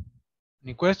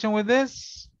 Any question with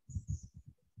this?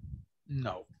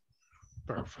 No.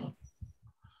 Perfect.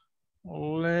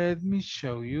 Let me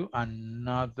show you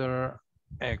another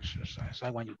exercise. I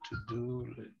want you to do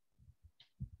it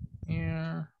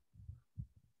here.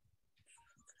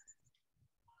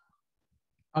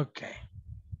 Okay.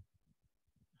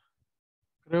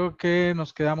 Creo que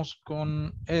nos quedamos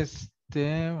con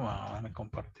este. Bueno, me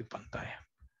compartí pantalla.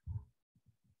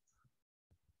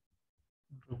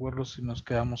 No recuerdo si nos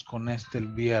quedamos con este el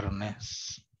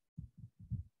viernes.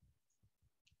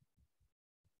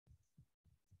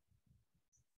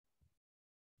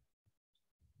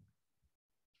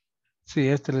 Sí,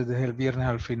 este les dejé el viernes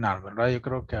al final, ¿verdad? Yo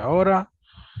creo que ahora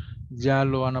ya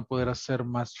lo van a poder hacer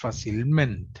más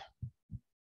fácilmente.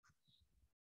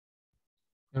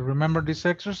 You remember this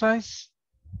exercise?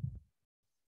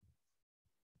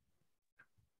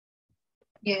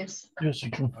 Yes. Yes,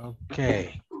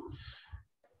 Okay.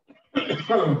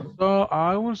 So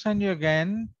I will send you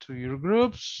again to your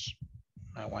groups.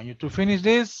 I want you to finish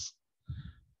this.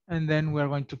 And then we're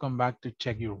going to come back to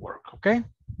check your work, okay?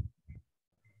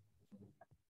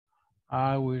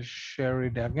 I will share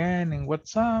it again in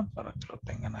WhatsApp para que lo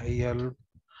tengan ahí al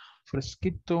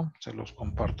fresquito. Se los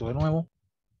comparto de nuevo.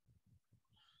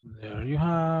 There you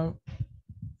have.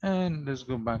 And let's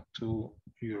go back to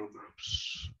your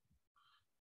groups.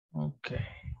 Okay.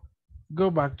 Go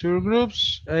back to your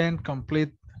groups and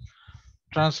complete,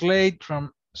 translate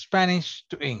from Spanish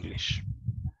to English.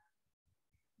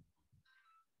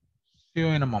 See you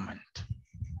in a moment.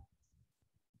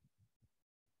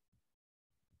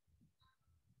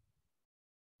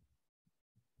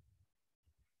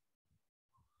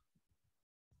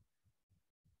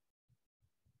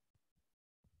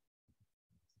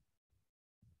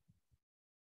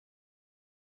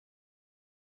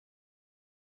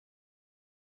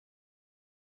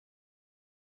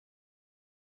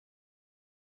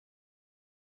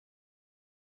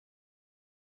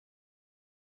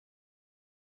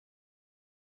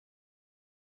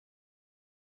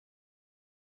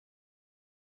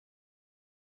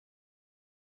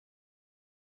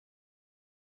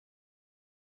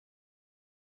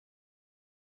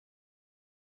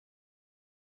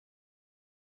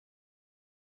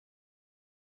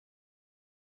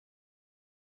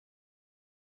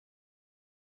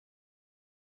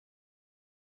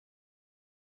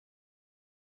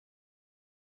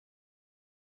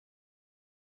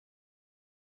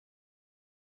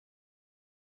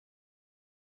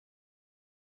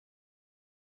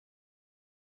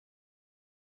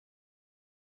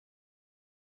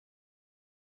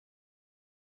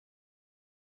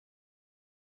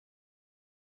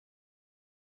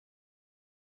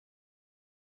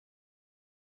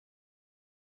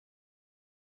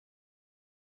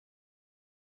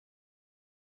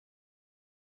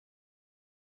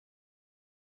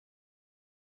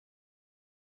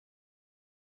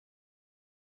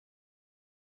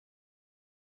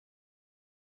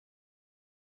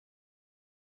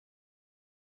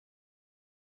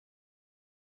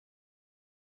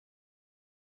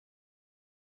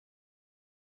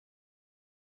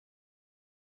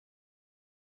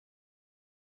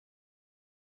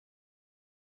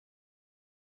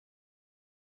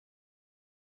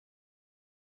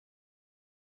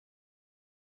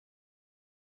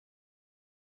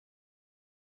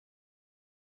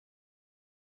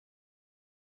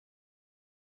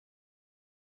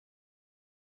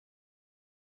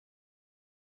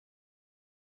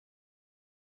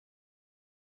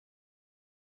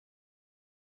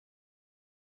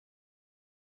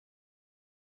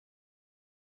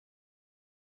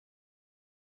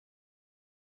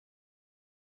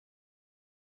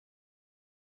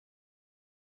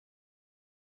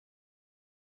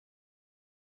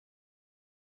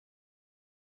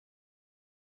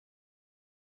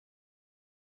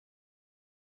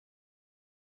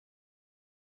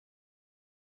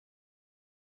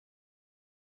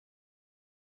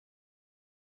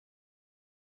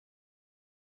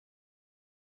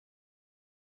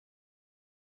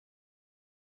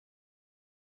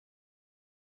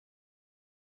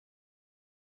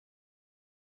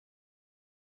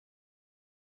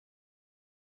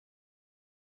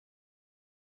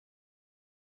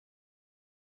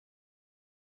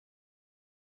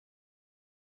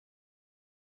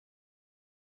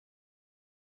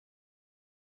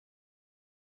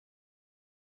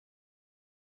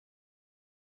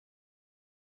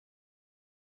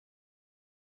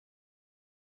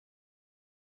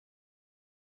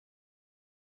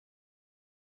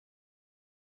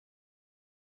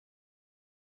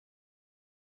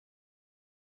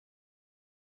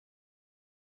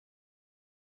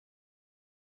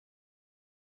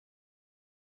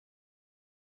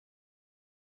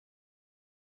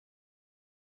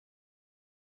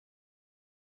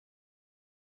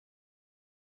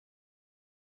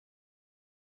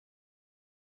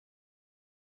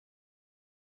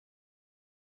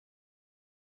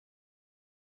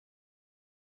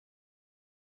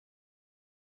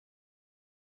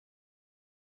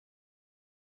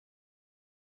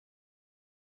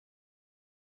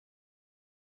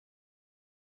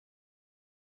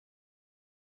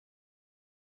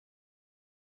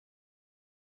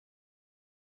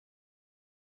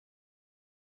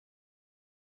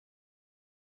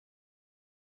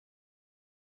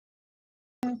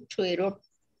 gone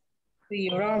to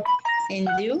Europe. And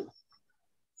you?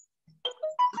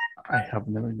 I have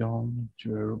never gone to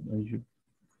Europe.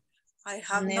 I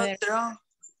have Never. not drunk.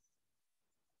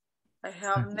 I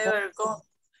have never gone.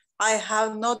 I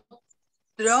have not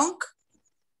drunk.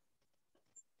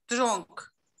 Drunk.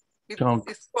 Drunk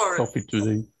It's correct. coffee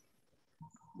today.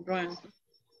 Drunk.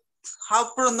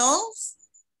 How pronounce?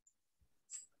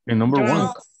 The number one.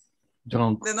 Drunk.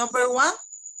 Drunk. The number one?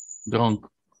 Drunk.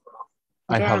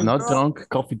 I have not drunk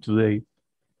coffee today.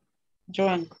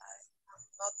 Drunk.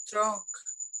 Not drunk.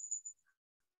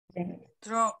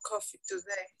 Drunk coffee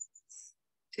today.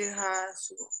 She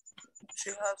has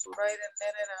written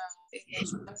letter in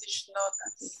Spanish, not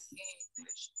in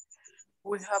English.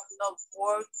 We have not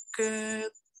worked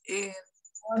in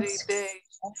 3 days.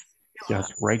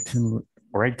 Just writing,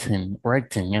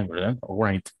 yeah, ¿verdad?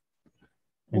 Right.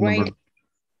 El Right. número-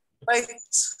 Right.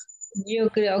 Yo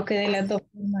creo que de las dos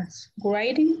formas.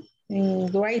 Writing y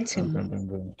writing.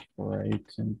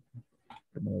 Writing.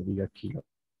 Que me lo diga aquí.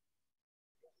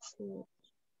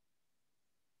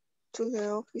 To the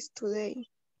office today.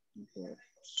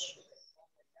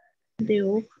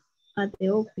 At the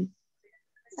office.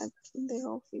 At the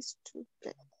office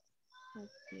today. At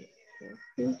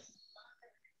the office.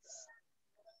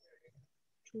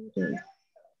 Today.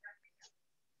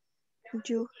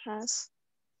 You has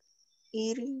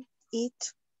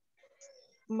eat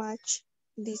much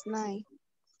this night.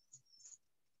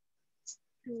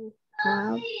 You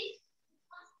have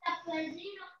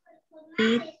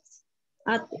eat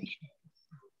at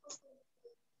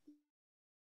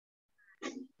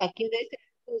Aquí dice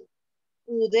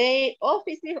today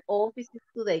offices o offices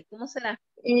today. ¿Cómo será?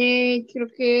 Creo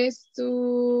que es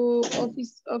tu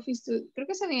creo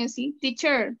que sería así.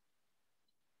 Teacher.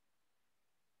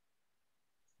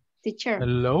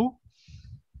 Hello.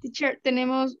 Teacher,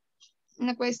 tenemos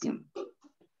una cuestión.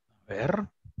 A ver.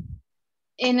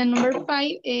 En la number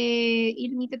 5,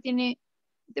 Irmita tiene,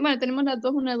 bueno, tenemos las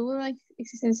dos una duda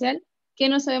existencial, que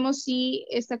no sabemos si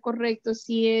está correcto,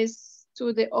 si es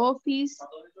to the office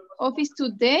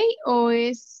today o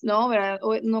es, no, ¿verdad?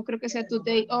 O, no creo que sea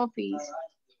today office.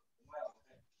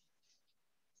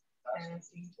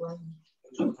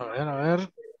 A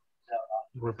ver.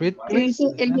 Repeat, Que please.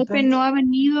 dice, el jefe no ha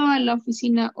venido a la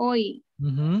oficina hoy.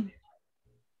 Ujú.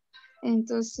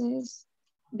 Entonces,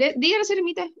 dígale,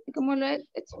 Irmita, ¿cómo lo he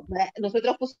hecho?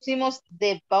 Nosotros pusimos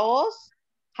the boss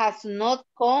has not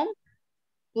come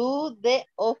to the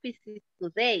office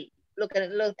today.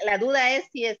 La duda es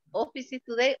si es office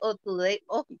today o today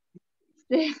office.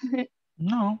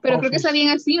 No. Pero creo que office. está bien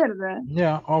así, ¿verdad?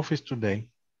 Yeah, office today.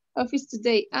 Office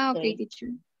today. Ah, Okay. ok, teacher.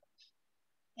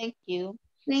 Thank you.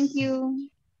 Thank you.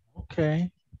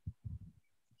 Okay.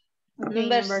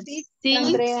 Number 6,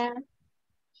 Andrea.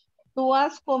 Tú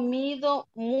has comido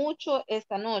mucho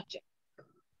esta noche.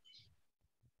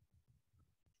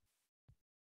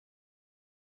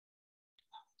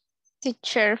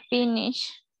 Teacher, finish.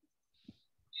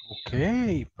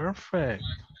 Okay, perfect.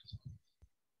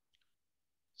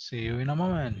 See you in a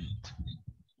moment.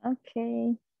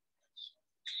 Okay.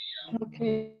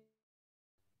 Okay.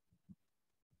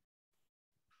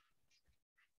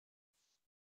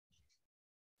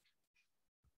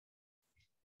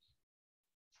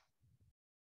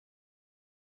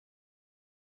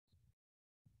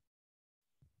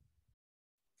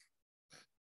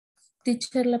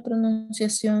 Teacher, la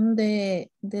pronunciación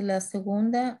de la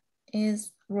segunda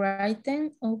es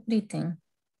written o written.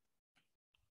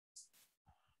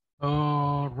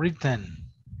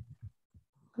 Written.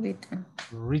 Written.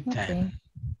 Written. Okay.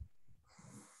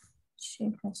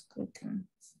 She has written.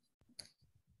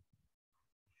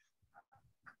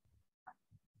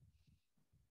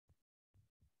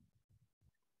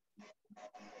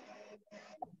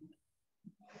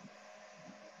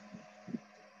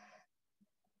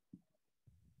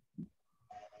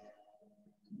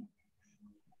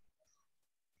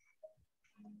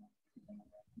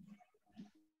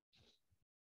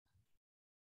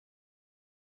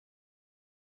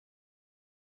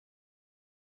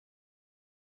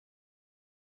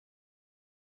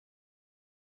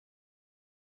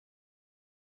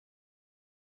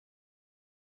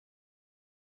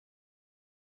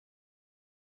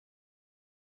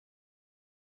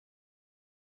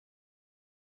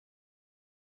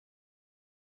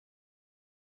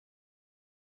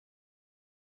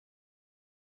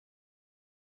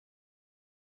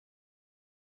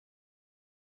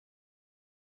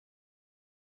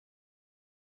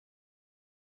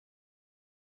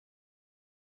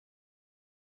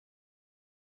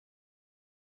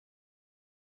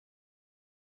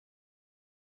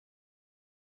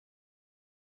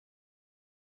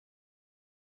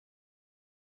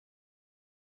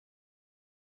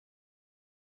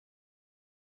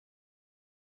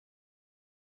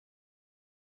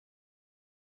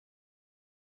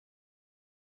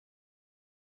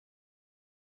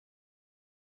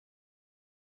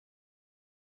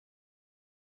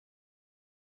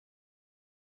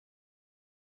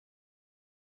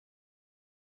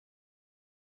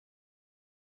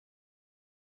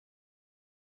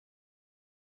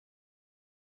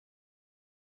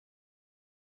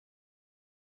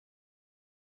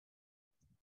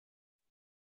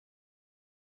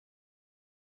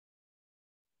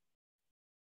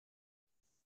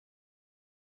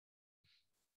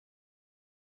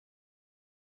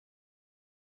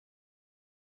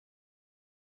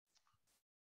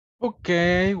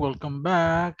 Okay, welcome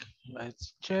back.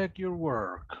 Let's check your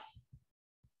work.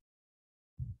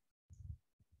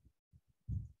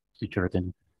 Teacher,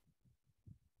 then.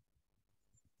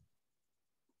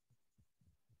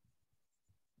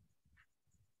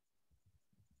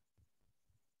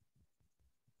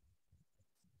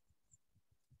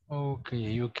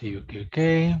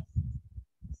 Okay.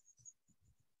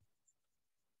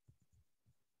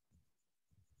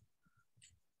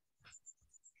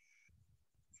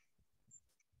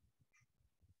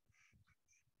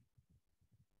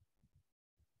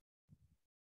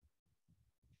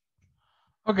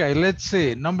 Okay, let's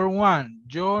see. Number one,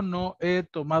 yo no he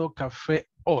tomado café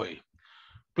hoy.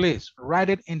 Please write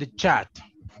it in the chat.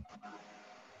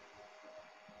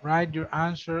 Write your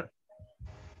answer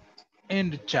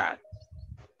in the chat.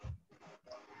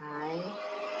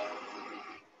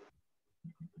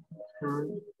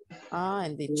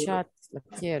 In the chat la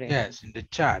quiere. Yes, in the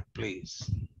chat, please.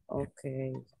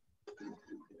 Okay.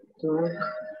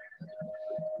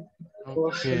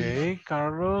 Okay,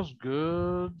 Carlos,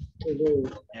 good.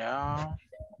 Yeah.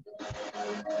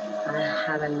 I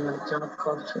haven't drunk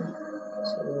coffee.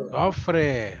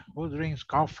 Coffee. Who drinks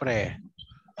coffee?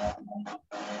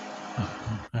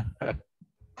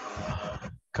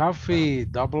 Coffee,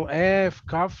 double F,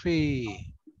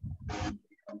 coffee.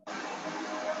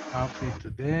 Coffee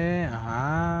today,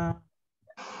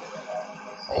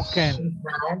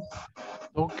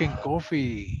 Token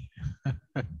coffee.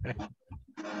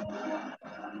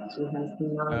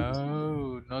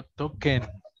 Oh, not token.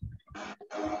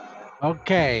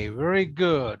 Okay, very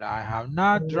good. I have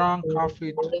not drunk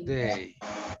coffee today.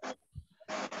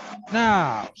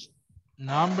 Now,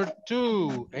 number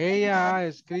two. Ella ha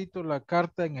escrito la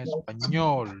carta en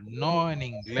español, no en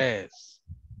inglés.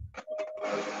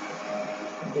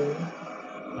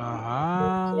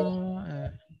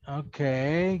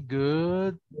 Okay,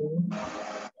 good.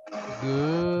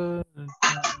 Good.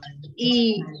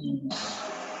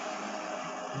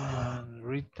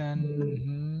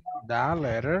 Written, da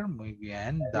letter, muy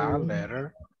bien, da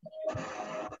letter.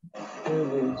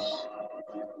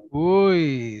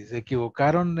 Uy, se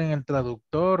equivocaron en el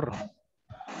traductor.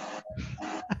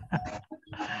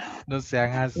 No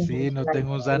sean así, no estén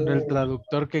usando el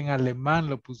traductor que en alemán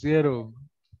lo pusieron.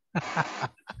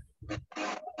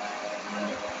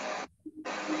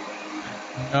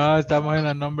 No, estamos en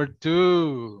la number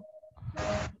 2.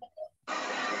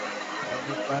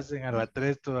 No me pasen a la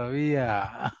 3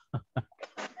 todavía.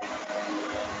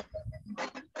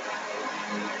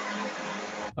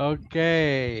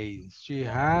 Okay, she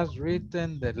has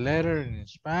written the letter in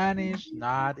Spanish,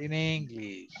 not in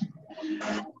English.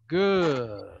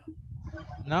 Good.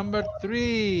 Number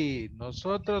 3.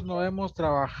 Nosotros no hemos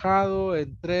trabajado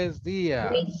en 3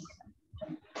 días.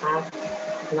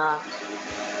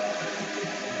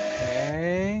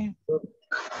 Okay.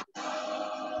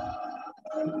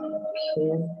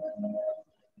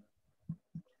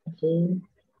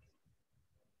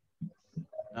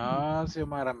 No,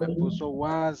 Xiomara, me puso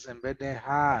was en vez de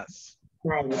has.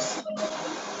 We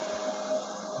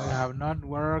have not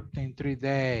worked in 3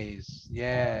 days.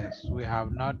 Yes, we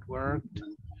have not worked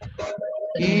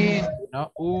in,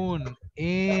 no un,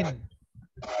 in.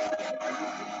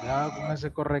 Cuidado con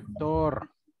ese corrector.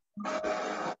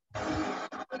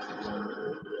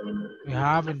 We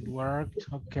haven't worked.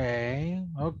 Okay,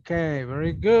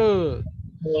 very good.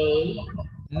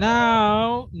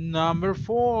 Now, number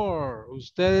 4.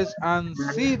 Ustedes han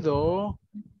sido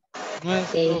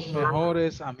nuestros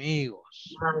mejores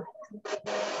amigos.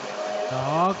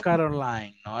 No,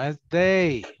 Caroline, no es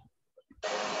they.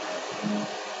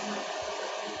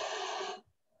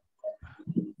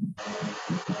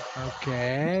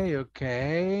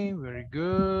 Okay, very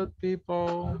good,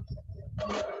 people.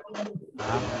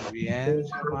 Muy bien,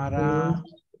 Xiomara.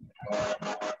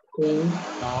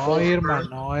 No, Irma,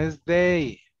 no es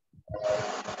they.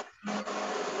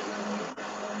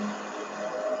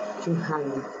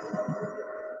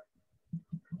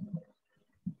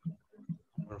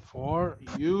 Number 4,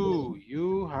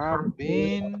 you have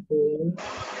been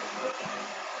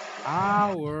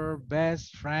our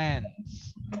best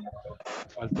friends.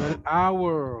 Faltó el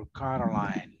our,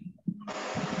 Caroline.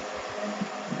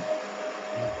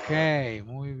 Okay,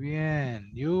 muy bien.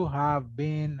 You have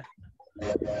been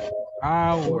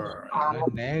our. No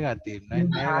es negative, no es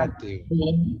negative.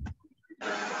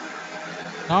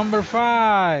 Number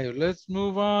 5. Let's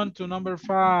move on to number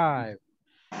 5.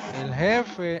 El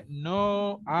jefe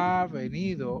no ha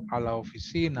venido a la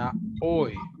oficina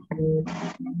hoy.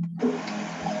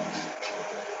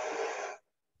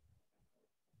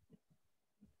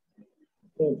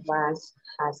 The boss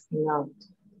has not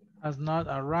Has not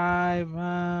arrived.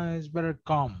 It's better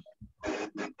come.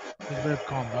 It's better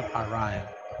come, not arrive.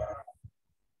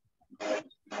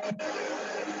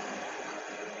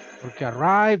 Porque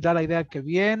arrive da la idea que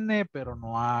viene, pero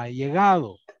no ha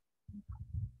llegado.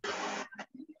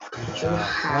 La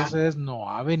frase es no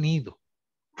ha venido.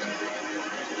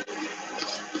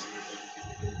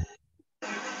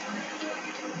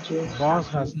 Boss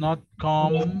has not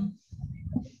come.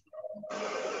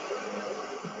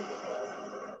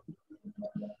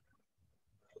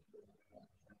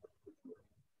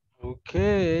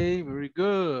 Okay, very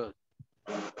good.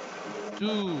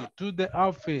 To the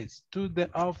office, to the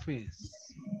office.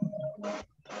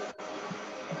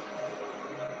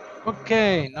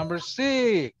 Okay, number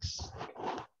 6.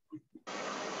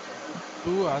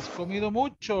 Tú has comido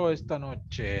mucho esta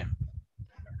noche.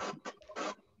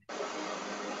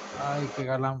 Ay, qué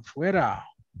galán fuera.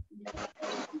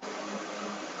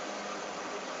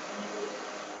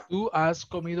 Tú has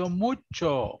comido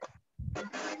mucho.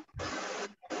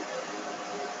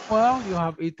 Well, you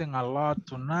have eaten a lot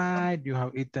tonight. You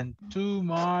have eaten too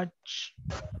much.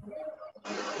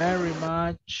 Very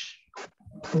much.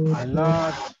 A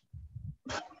lot.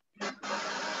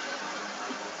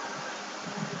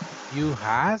 You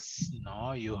has?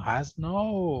 No, you has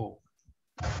no.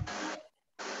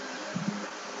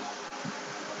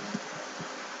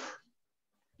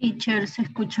 Teacher, se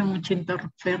escucha mucha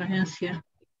interferencia.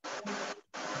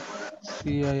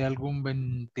 Si hay algún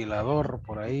ventilador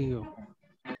por ahí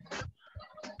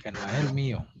que no es el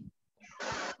mío.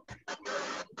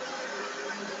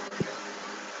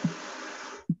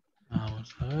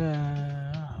 Vamos a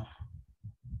ver.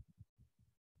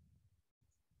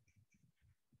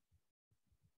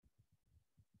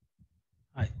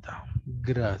 Ahí está.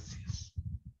 Gracias.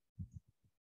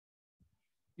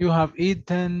 You have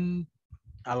eaten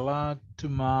a lot too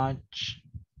much.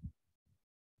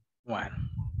 Bueno.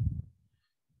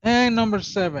 And number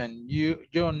 7.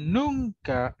 Yo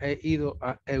nunca he ido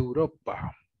a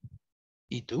Europa.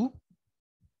 ¿Y tú?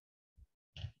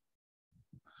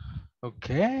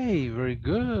 Okay, very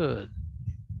good.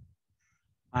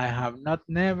 I have not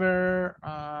never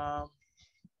I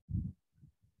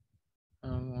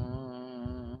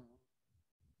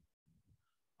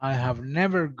have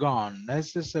never gone.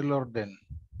 Ese es el orden.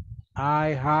 I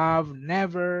have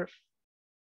never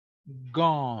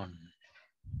gone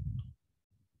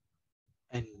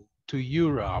and to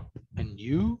Europe. And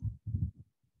you?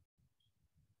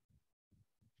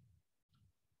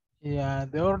 Yeah,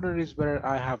 the order is better.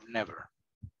 I have never.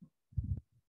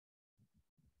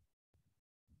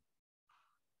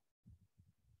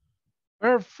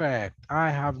 Perfect.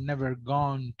 I have never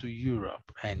gone to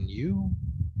Europe. And you?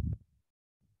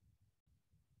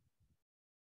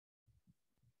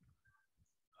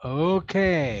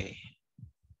 Okay.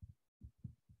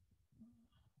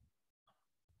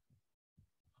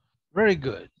 Very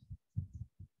good.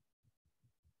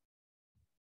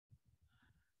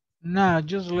 Now,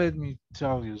 just let me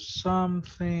tell you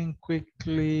something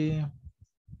quickly.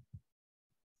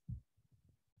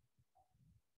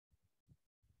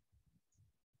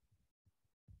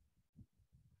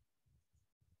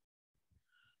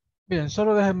 Bien,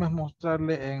 solo déjenme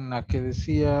mostrarle en la que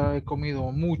decía he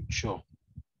comido mucho.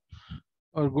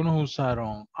 Algunos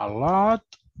usaron a lot,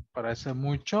 para ese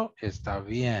mucho está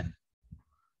bien.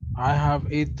 I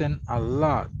have eaten a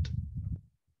lot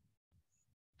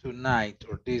tonight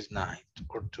or this night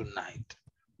or tonight.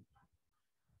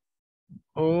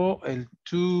 O el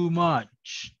too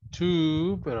much,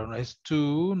 too, pero no es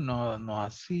too, no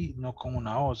así, no con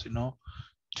una O, sino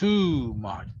too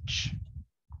much.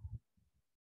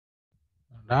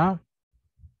 ¿Verdad?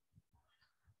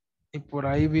 Y por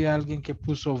ahí vi a alguien que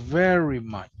puso very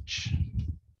much.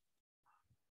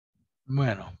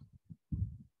 Bueno,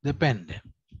 depende.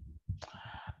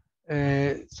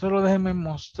 Solo déjenme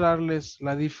mostrarles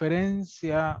la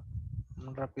diferencia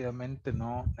rápidamente,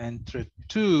 ¿no? Entre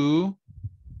to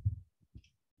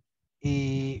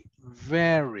y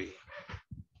very.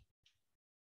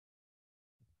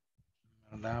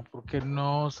 ¿Verdad? Porque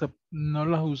no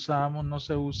las usamos, no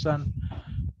se usan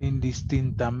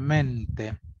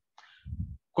indistintamente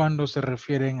cuando se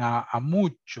refieren a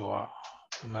mucho,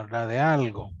 ¿verdad? De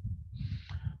algo.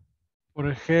 Por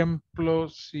ejemplo,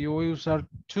 si voy a usar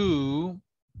to,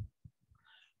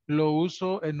 lo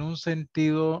uso en un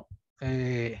sentido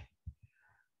que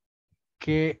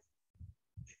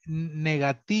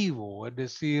negativo, es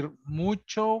decir,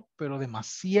 mucho, pero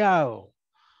demasiado.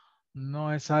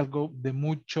 No es algo de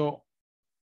mucho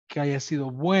que haya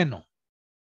sido bueno,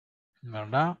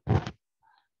 ¿verdad?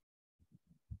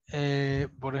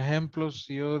 Por ejemplo,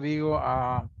 si yo digo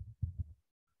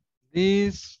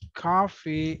This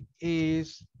coffee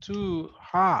is too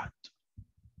hot.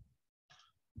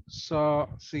 So,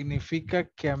 significa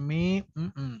que a mí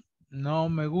no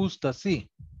me gusta así.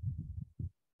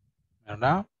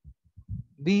 ¿Verdad?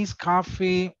 This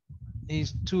coffee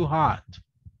is too hot.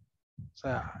 O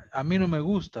sea, a mí no me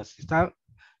gusta si está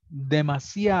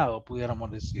demasiado,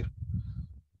 pudiéramos decir,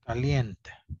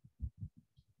 caliente.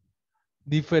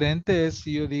 Diferente es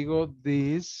si yo digo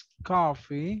this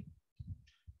coffee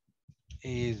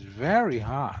is very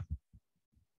hot.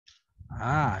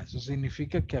 Ah, eso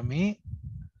significa que a mí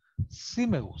sí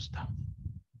me gusta.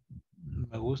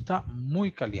 Me gusta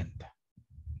muy caliente.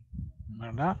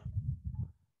 ¿Verdad?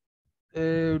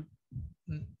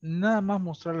 Nada más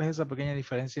mostrarles esa pequeña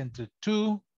diferencia entre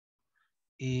to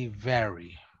y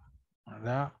very.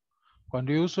 ¿Verdad?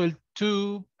 Cuando yo uso el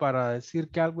to para decir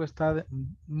que algo está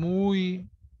muy,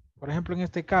 por ejemplo, en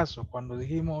este caso, cuando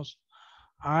dijimos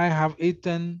I have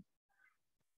eaten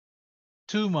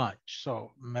too much,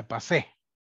 so me pasé,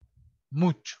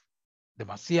 mucho,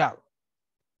 demasiado.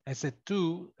 Ese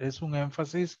to es un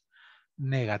énfasis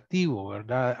negativo,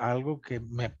 ¿verdad? Algo que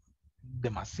me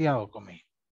demasiado comí.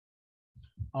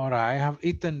 Ahora, I have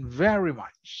eaten very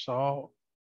much, so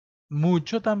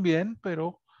mucho también,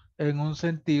 pero en un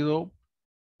sentido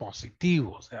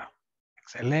positivo, o sea,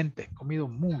 excelente, he comido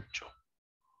mucho.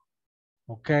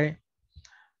 ¿Ok?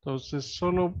 Entonces,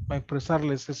 solo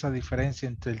expresarles esa diferencia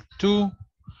entre el to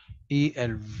y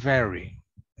el very.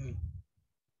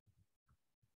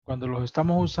 Cuando los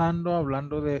estamos usando,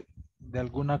 hablando de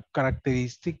alguna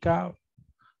característica,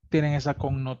 tienen esa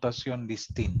connotación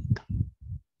distinta.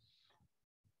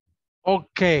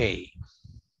 Ok.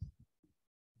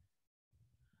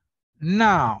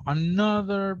 Now,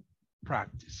 another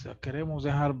practice. Queremos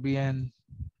dejar bien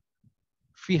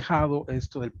fijado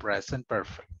esto del present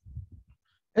perfect.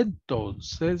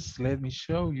 Entonces, let me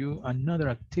show you another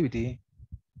activity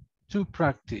to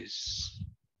practice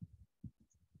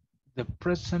the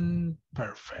present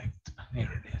perfect.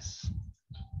 Here it is.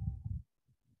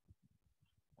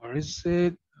 Where is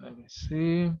it? Let me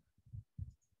see.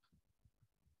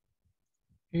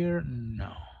 Here,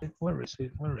 no. Where is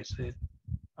it? Where is it?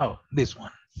 Oh, this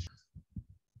one.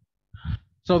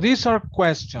 So these are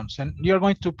questions and you're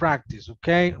going to practice,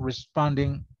 okay?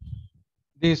 Responding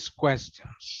these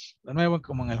questions. De nuevo,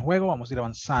 como en el juego, vamos a ir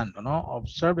avanzando, ¿no?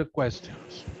 Observe the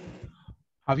questions.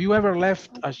 Have you ever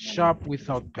left a shop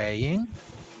without paying?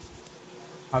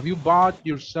 Have you bought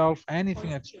yourself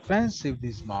anything expensive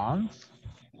this month?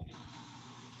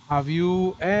 Have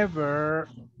you ever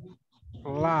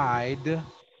lied?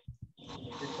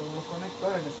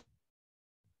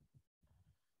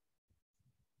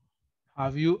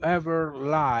 Have you ever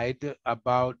lied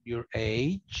about your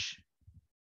age?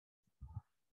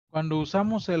 Cuando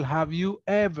usamos el have you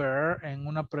ever en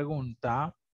una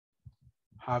pregunta,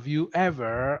 have you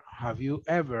ever,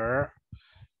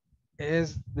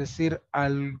 es decir,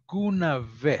 alguna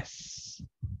vez.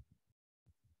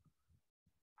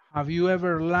 Have you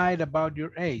ever lied about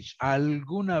your age?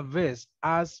 ¿Alguna vez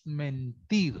has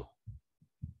mentido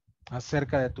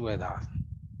acerca de tu edad?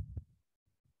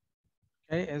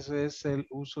 Okay, ese es el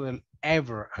uso del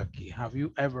ever aquí. Have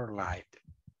you ever lied?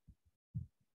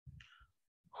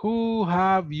 Who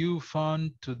have you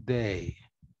found today?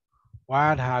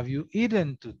 What have you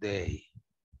eaten today?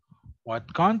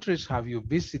 What countries have you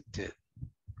visited?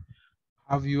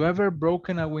 Have you ever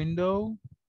broken a window?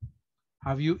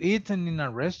 Have you eaten in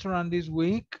a restaurant this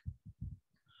week?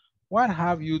 What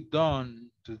have you done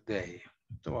today?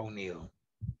 Todo unido.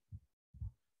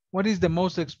 What is the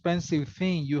most expensive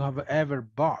thing you have ever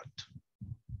bought?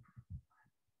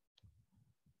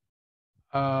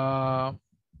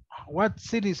 What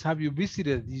cities have you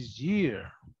visited this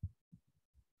year?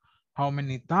 How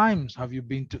many times have you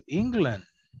been to England?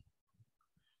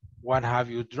 What have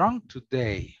you drunk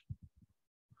today?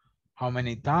 How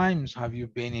many times have you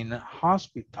been in a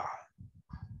hospital?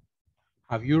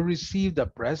 Have you received a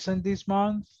present this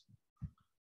month?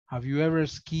 Have you ever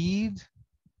skied?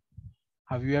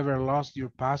 Have you ever lost your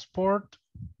passport?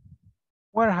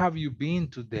 Where have you been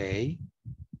today?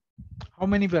 How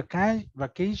many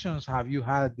vacations have you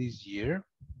had this year?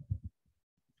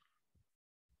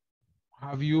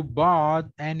 Have you bought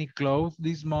any clothes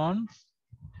this month?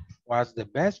 What's the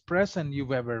best present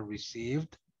you've ever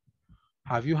received?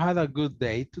 Have you had a good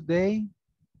day today?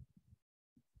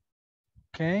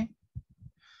 Okay.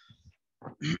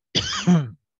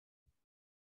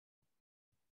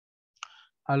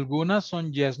 Algunas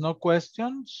son yes, no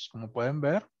questions, como pueden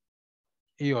ver.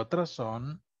 Y otras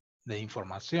son de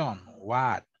información.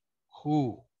 What,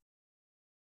 who,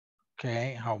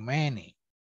 okay, how many.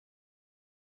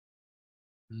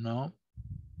 No.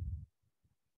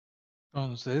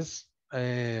 Entonces,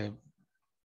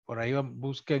 por ahí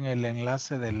busquen el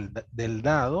enlace del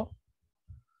dado.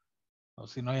 O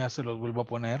si no, ya se los vuelvo a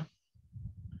poner.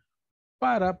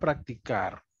 Para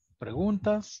practicar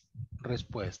preguntas,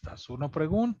 respuestas. Uno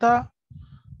pregunta,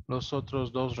 los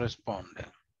otros dos responden.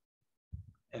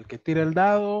 El que tira el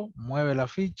dado, mueve la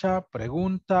ficha,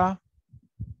 pregunta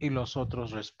y los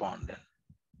otros responden.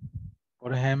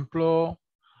 Por ejemplo,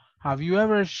 have you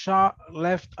ever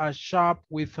left a shop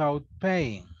without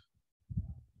paying?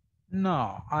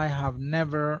 No, I have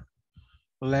never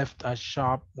left a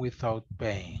shop without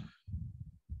paying.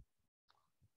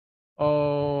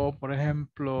 O, por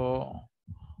ejemplo,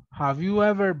 have you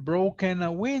ever broken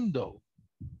a window?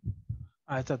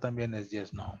 Esta también es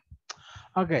yes, no.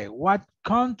 Okay, what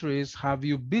countries have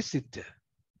you visited?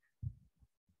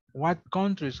 What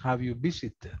countries have you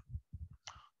visited?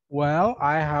 Well,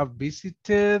 I have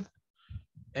visited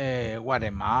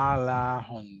Guatemala,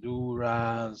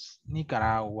 Honduras,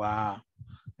 Nicaragua,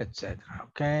 etc.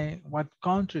 Okay, what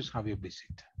countries have you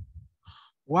visited?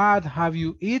 What have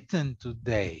you eaten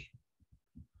today?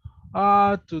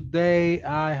 Today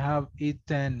I have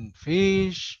eaten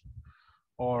fish,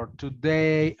 or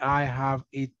today I have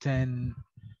eaten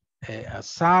a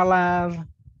salad,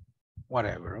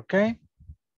 whatever, okay?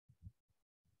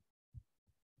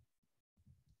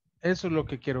 Eso es lo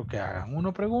que quiero que hagan.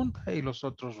 Uno pregunta y los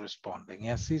otros responden. Y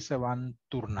así se van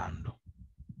turnando.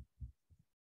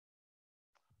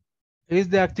 Is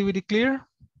the activity clear?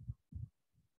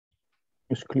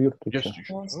 It's clear, teacher. Yes,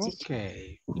 teacher.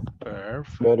 Ok,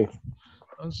 perfect. Very.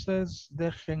 Entonces,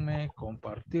 déjenme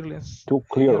compartirles Too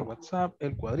clear. el WhatsApp,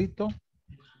 el cuadrito.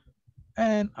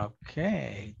 And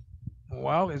okay.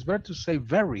 Wow, it's better to say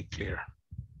very clear.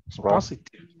 It's Right.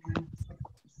 positive.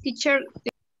 Teacher,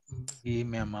 Give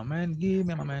me a moment, give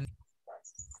me a moment.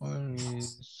 Where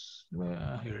is,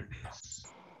 well, here it is.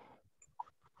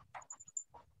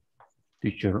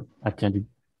 Teacher attended.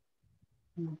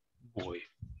 Boy.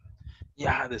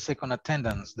 Yeah, the second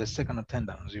attendance,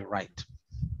 you're right.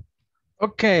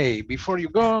 Okay, before you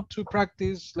go to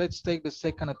practice, let's take the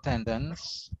second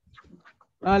attendance.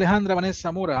 Alejandra Vanessa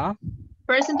Mura.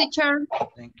 present teacher.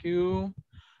 Thank you.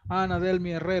 Ana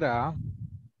Delmi Herrera.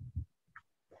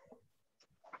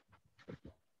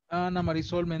 Ana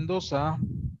Marisol Mendoza.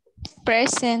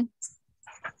 Present.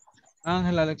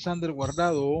 Ángel Alexander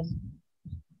Guardado.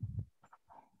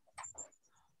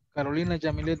 Carolina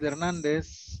Yamilet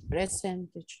Hernández. Present.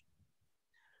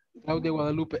 Claudia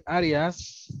Guadalupe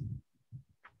Arias.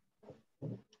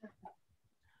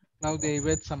 Claudia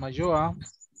Ivette Samayoa.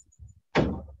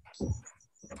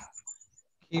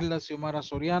 Hilda Xiomara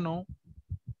Soriano.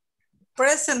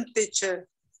 Present teacher.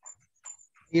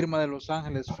 Irma de Los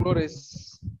Ángeles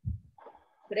Flores.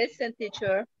 Present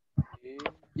teacher.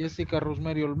 Jessica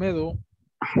Rosemary Olmedo.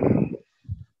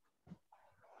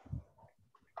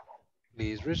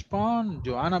 Please respond.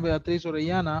 Joana Beatriz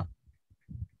Orellana.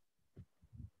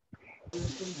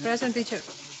 Present teacher.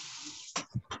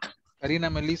 Karina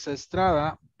Melissa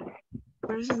Estrada.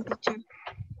 Present teacher.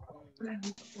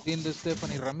 Linda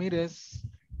Stephanie Ramírez.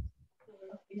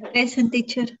 Present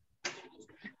teacher.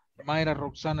 Mayra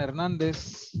Roxana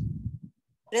Hernández.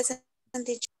 Present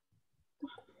teacher.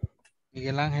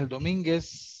 Miguel Ángel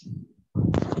Domínguez.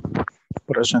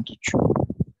 Present, teacher.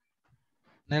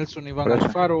 Nelson Iván Present.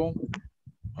 Alfaro.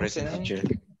 Present, Okay. teacher.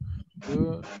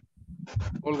 Good.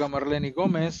 Olga Marlene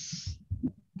Gómez.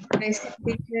 Present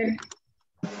teacher.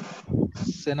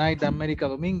 Zenaida América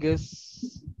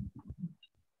Domínguez.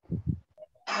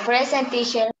 Present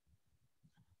teacher.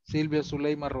 Silvia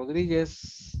Zuleima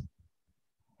Rodríguez.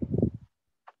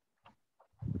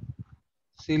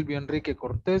 Silvio Enrique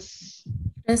Cortés.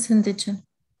 Present teacher.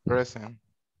 Present.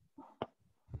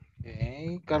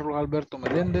 Okay. Carlos Alberto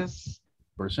Meléndez.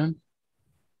 Present.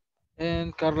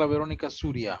 And Carla Verónica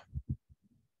Zuria.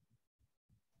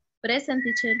 Present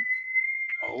teacher.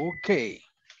 Okay.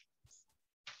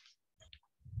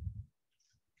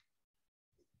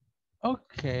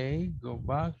 Okay, go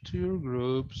back to your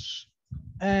groups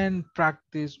and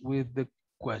practice with the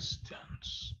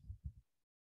questions.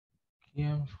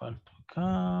 ¿Quién falta acá?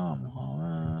 Vamos a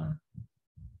ver.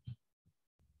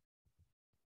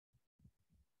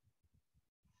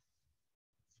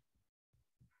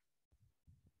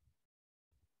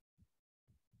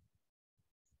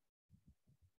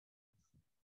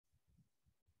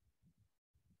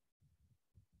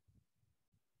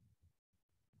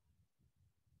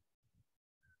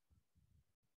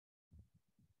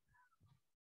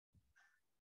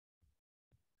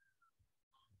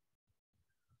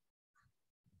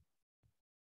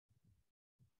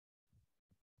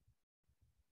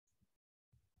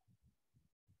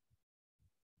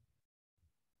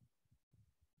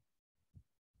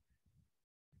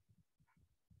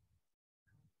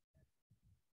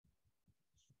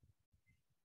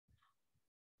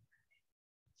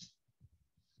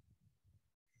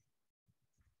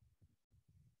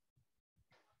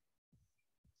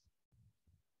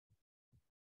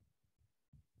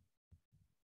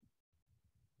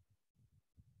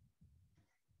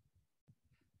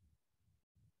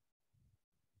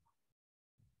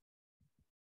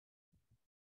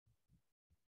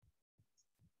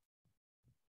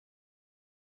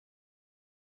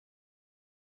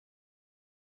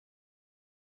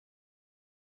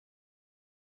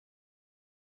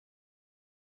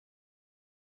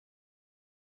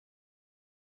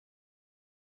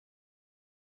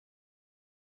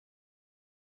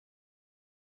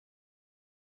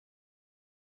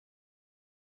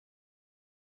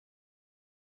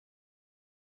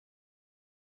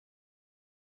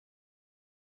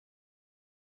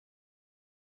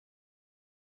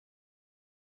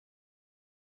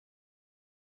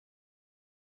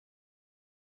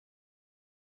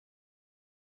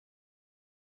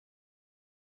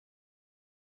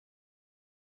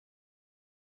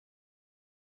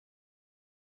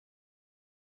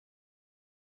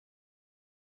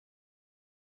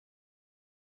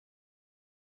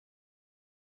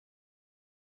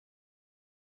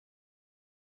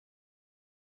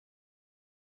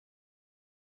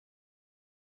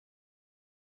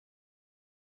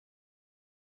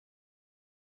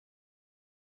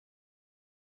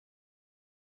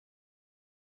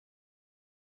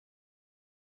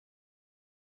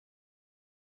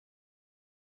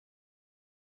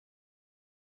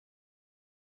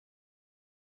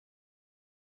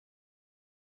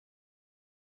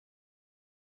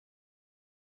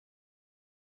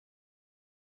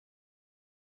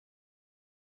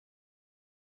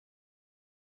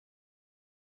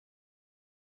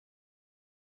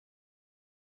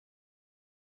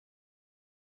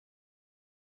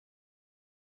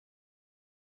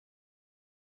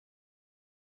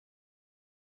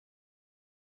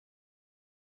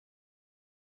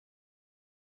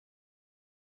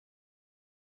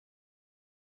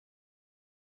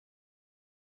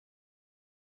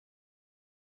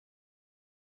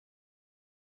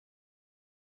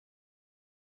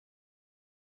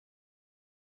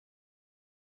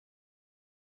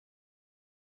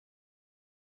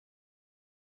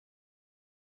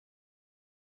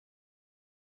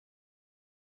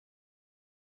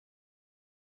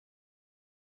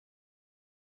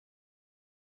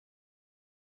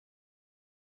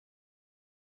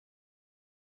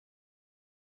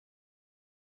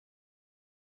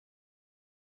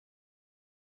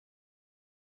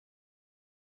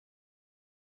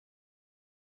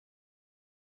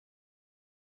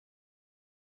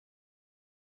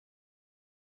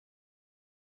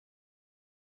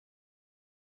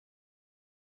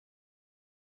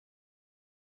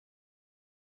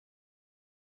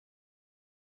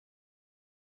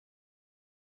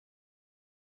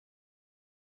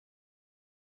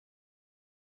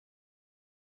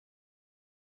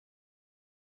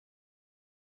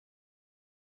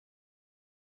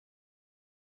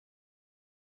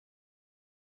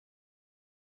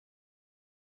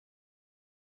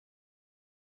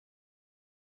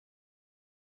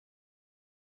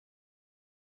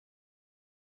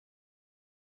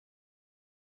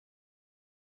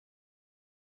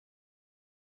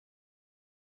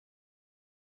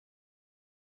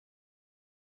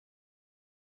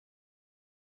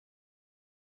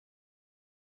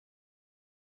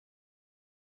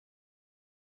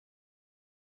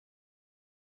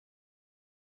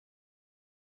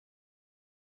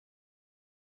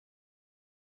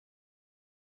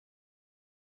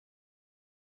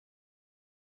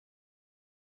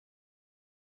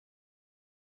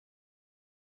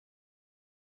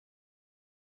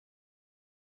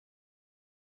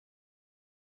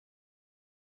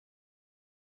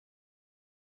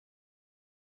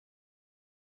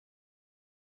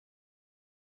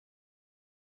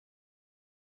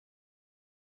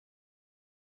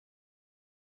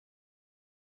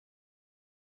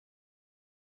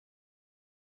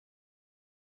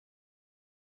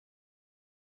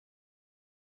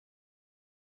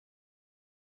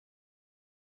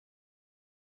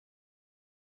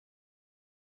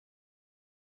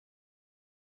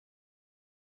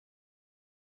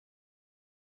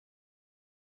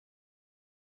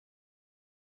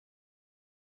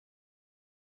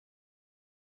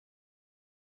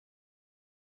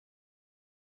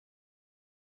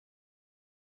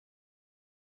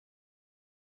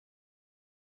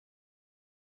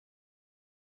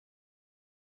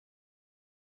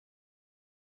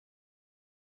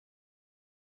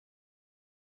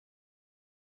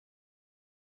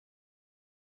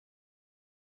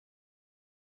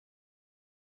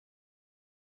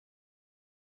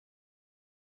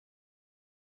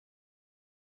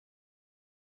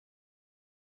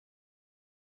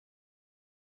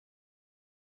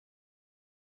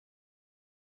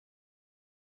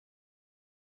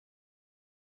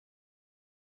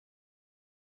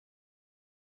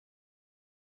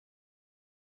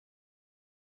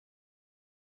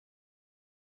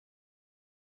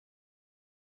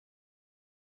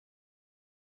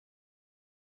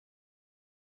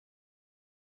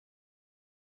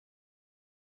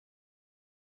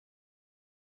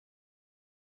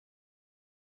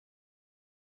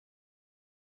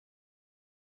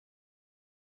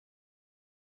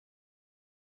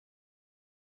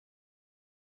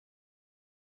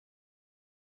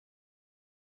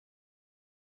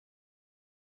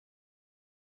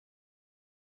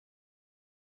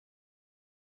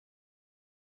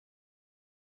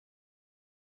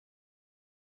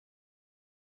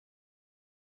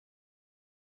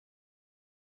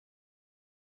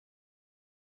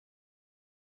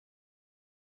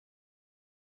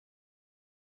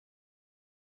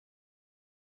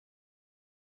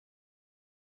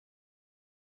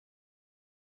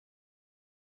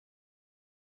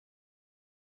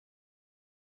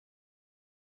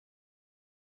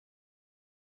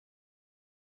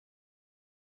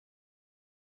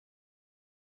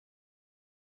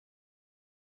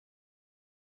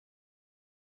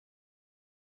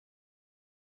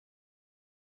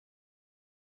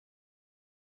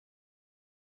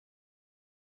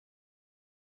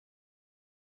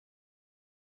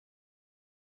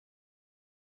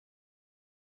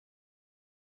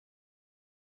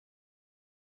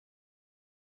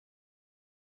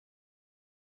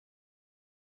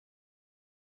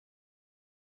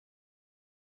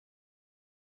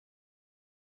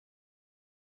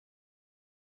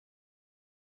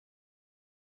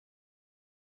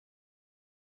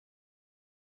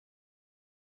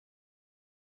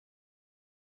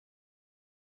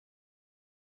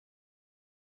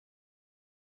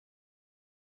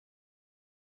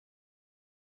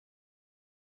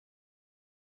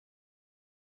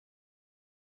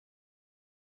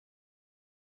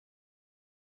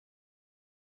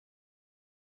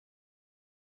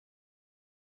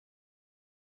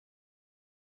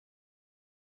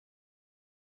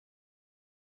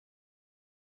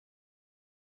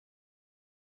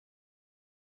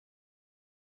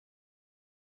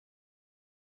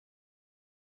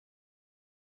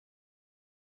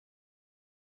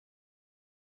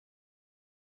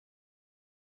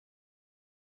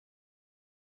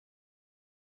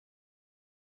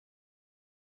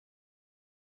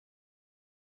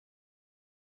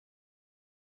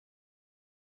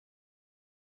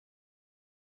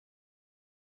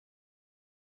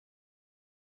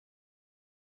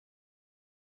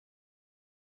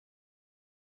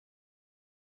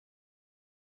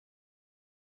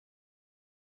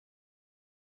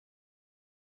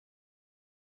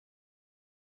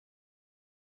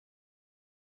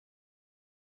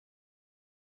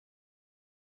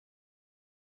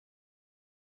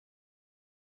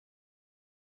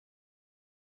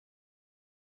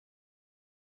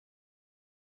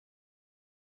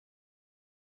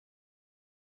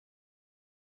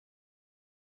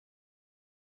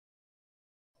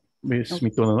 Es mi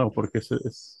turno, no, porque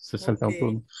se salta un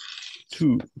turno.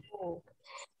 2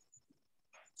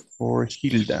 for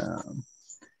Hilda.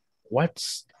 What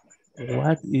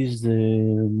is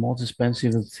the most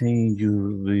expensive thing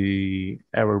you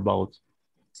ever bought?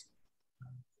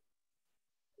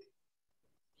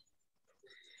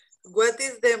 What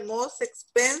is the most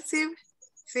expensive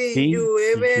thing Thing you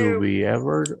ever you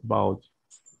ever bought?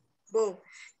 bought?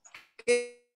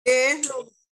 ¿Qué es lo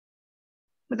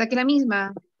 ¿Verdad que la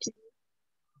misma?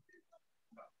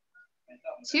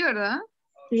 Sí, ¿verdad?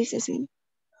 Dice sí.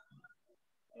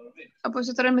 Ah, pues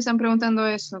otra vez me están preguntando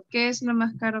eso. ¿Qué es lo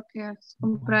más caro que has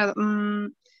comprado?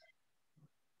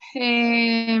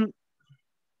 Quiero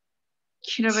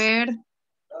ver.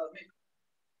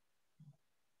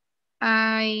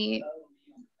 Ay,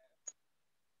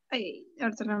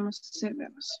 ahorita lo vamos a hacer,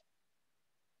 veamos.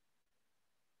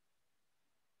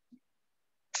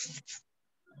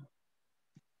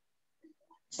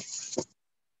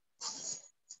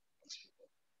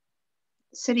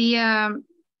 Sería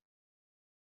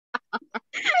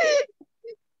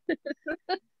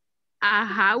A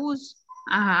house,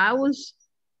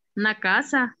 una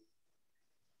casa,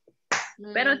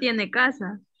 pero tiene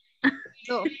casa.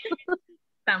 No,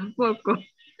 Tampoco.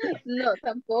 no,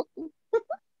 tampoco.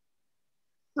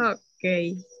 Ok.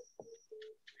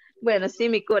 Bueno, sí,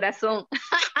 mi corazón.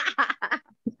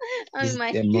 Ay, Is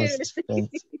my the most ears. expensive.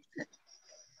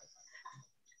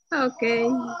 Ok.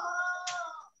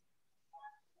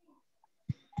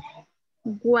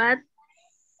 What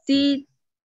did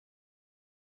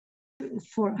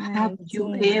For have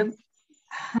you ever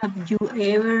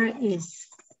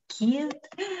skied?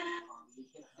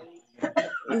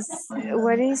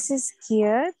 What is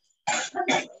scared?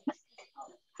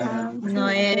 No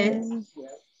es.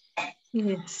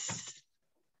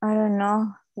 I don't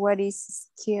know. What is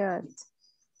scared?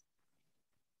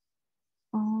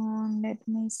 Oh, let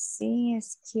me see.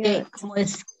 Scared. Como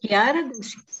esquiar, el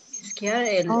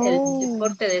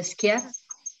deporte de esquiar.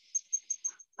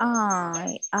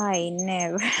 I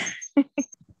never.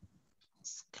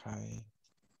 Sky.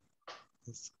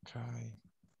 Sky.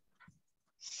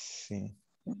 Sí.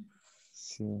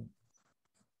 Sí.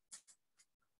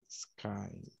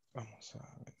 Sky. Vamos a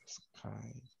ver.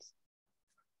 Sky.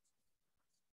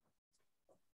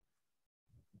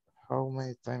 How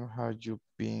many times have you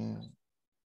been?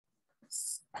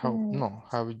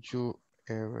 Have you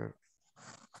ever?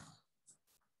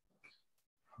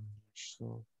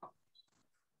 So,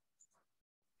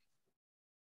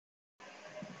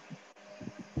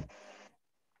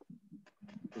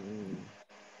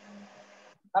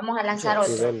 Vamos a lanzar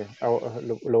Sí, otro. dele.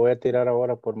 Lo voy a tirar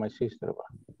ahora por my sister. Va.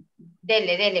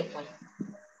 Dele, pues.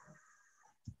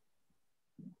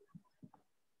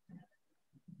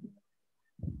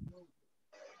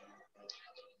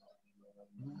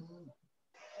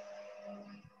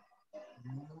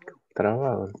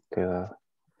 Trabado queda.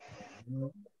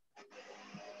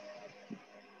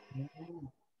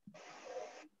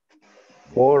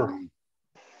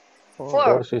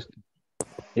 Four, sister.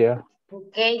 Yeah.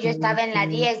 Ok, yo estaba en la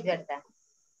 10, ¿verdad?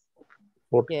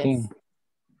 14.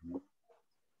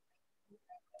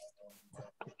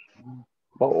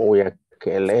 Uy,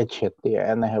 qué leche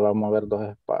tienes. Vamos a ver dos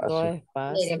espacios.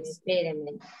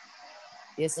 Espérenme.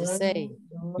 16.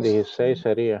 16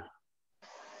 sería.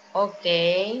 Ok.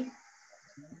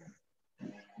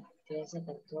 13,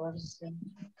 14.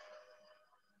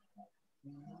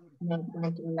 Me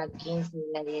encuentro la 15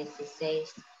 y la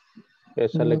 16.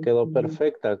 Esa le quedó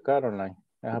perfecta, Caroline.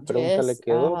 Esa pregunta le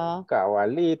quedó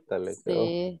cabalita. Le quedó.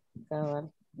 Sí,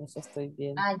 cabal. Eso estoy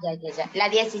viendo. Ah, ya. La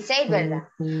 16, ¿verdad?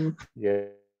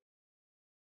 Yeah.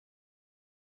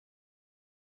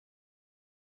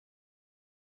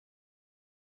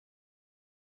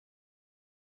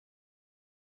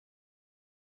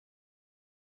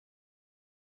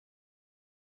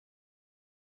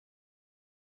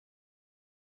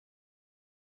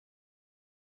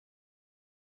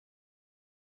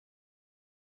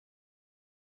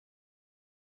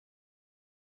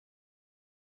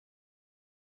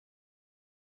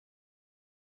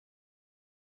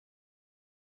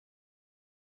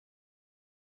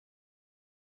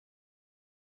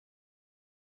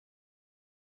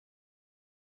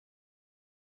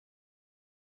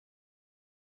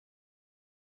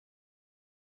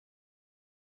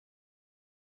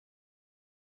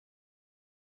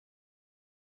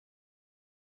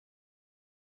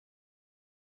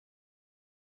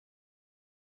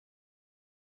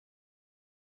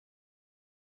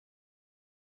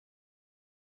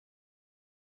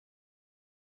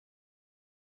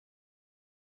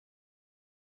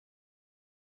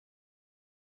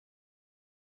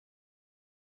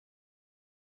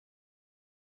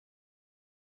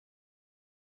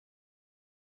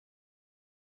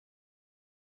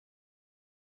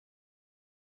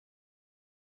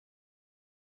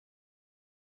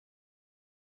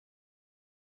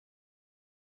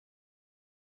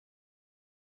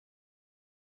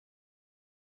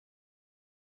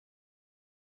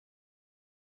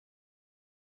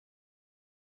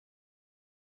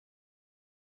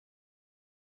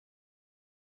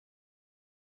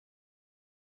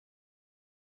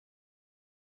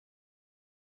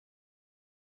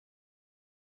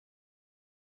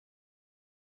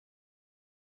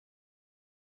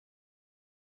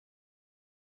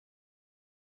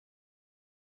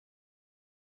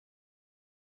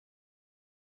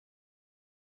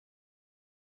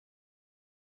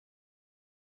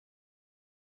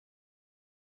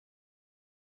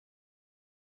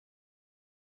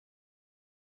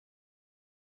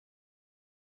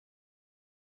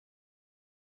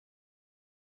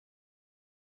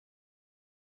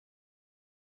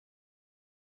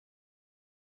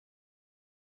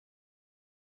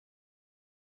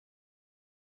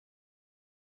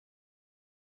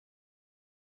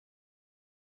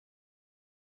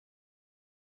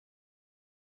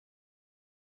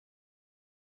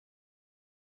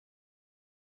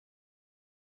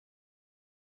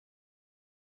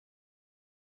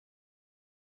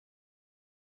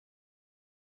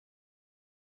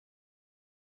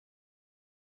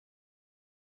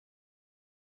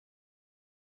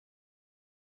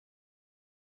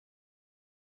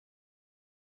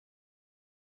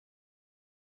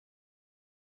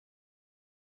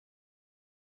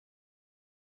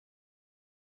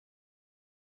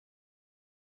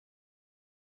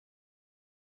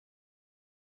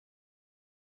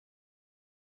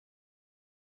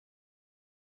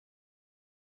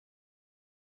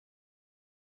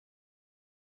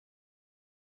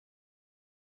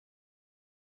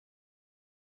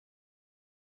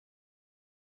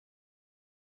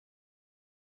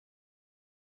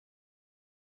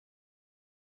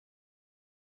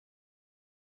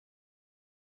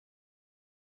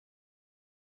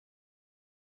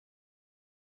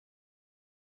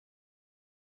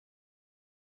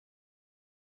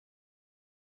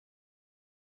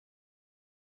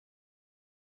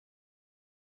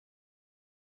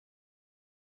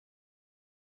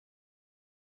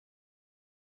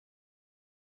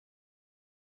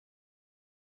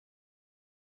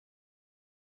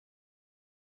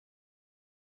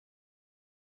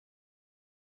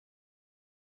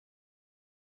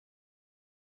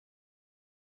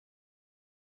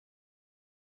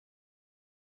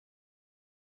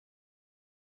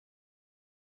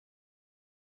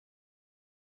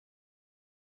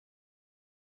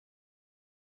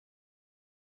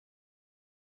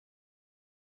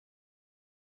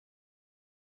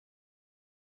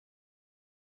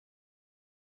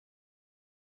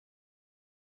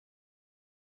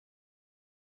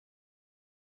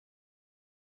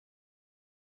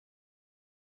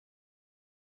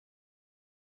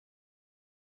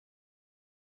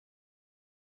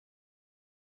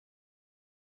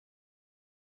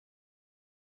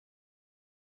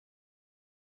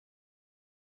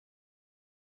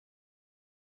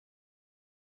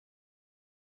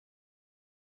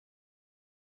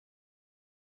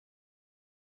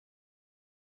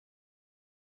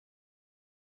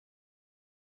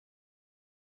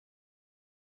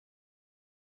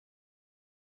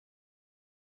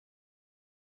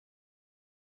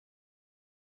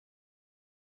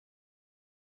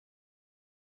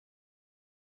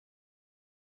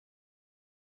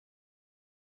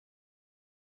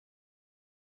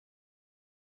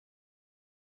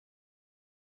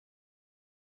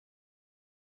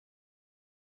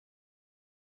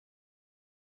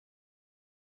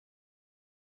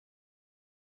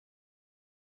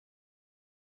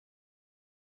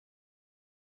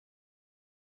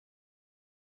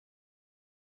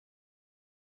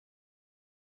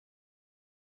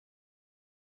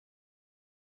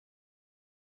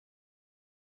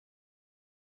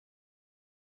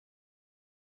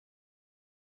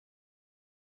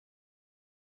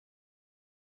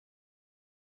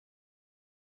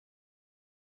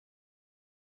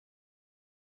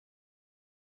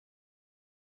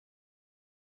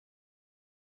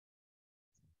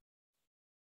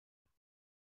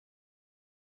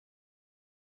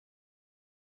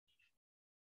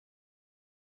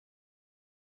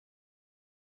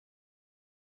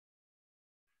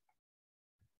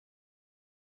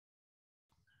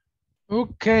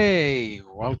 Okay,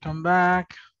 welcome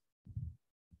back.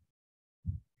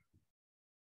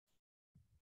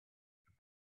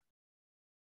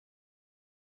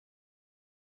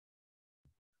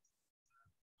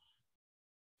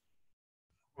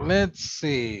 Let's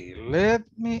see. Let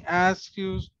me ask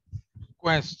you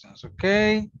questions,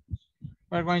 okay?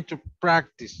 We're going to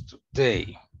practice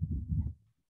today.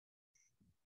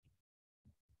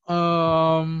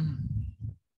 Let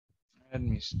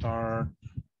me start.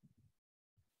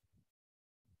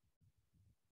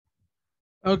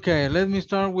 Okay, let me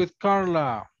start with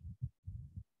Carla.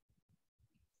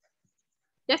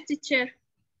 Yes, teacher.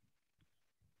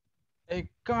 Hey,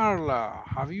 Carla,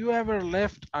 have you ever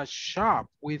left a shop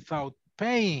without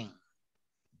paying?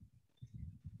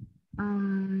 Have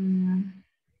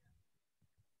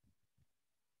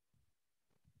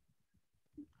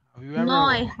you ever... No,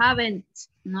 I haven't.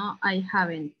 No, I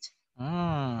haven't.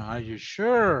 Are you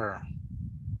sure?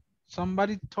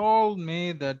 Somebody told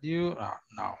me that you... Oh,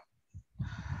 no.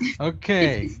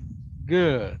 Okay,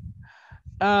 good.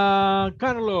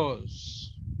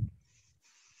 Carlos,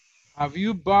 have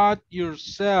you bought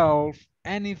yourself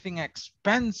anything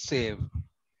expensive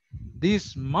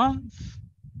this month?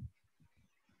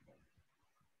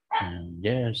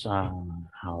 Yes, how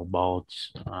about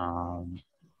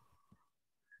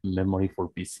memory for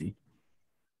PC?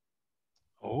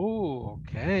 Oh,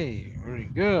 okay, very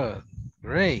good,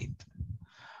 great.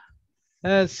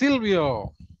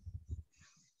 Silvio,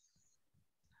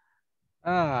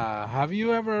 have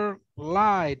you ever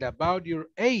lied about your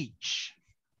age?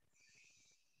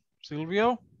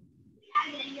 Silvio?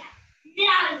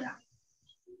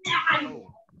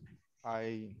 Oh,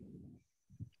 I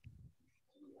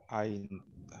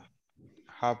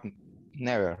have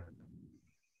never.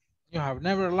 You have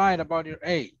never lied about your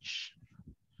age.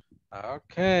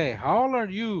 Okay, how old are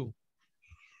you?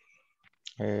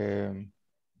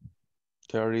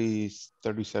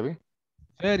 37.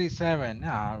 37.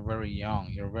 Ah, very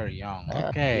young. You're very young.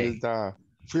 Okay. Is the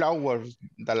flower,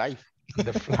 the life.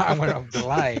 The flower of the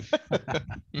life.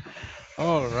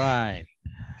 All right.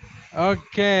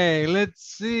 Okay, let's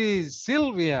see.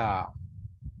 Sylvia.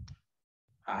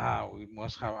 We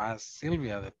must have asked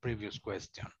Sylvia the previous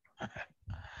question.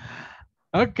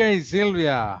 Okay,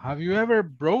 Sylvia, have you ever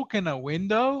broken a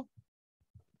window?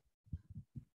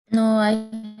 No,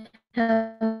 I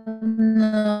have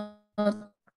not.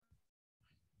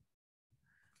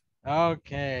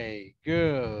 Okay,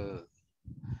 good.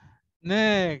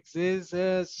 Next is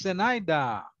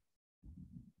Zenaida.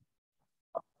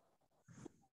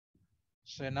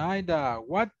 Zenaida,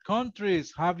 what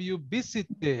countries have you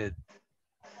visited?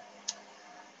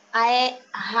 I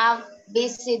have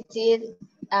visited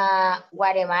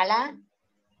Guatemala,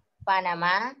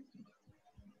 Panama,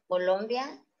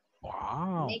 Colombia,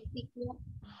 Wow. Mexico,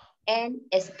 and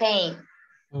Spain.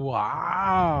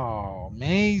 Wow,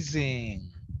 amazing.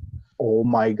 Oh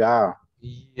my God.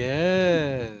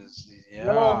 Yes,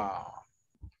 yeah.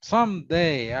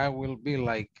 Someday I will be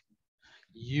like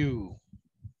you.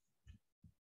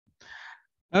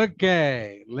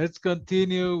 Okay, let's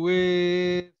continue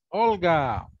with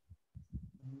Olga.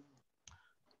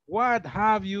 What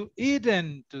have you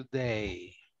eaten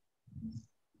today?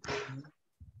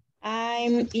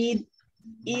 I'm eating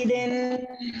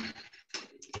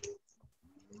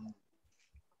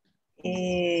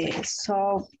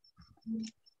soup.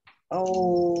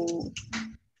 Oh,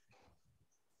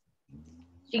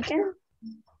 chicken?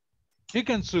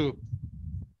 Chicken soup.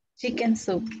 Chicken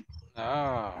soup.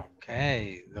 Oh,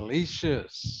 okay,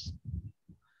 delicious.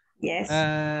 Yes.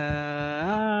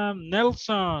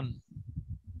 Nelson.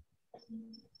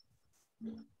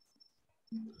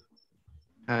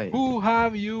 Hi. Who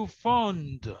have you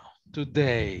phoned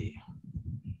today?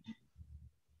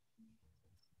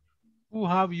 Who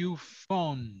have you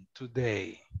phoned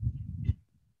today?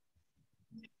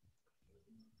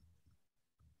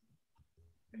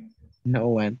 No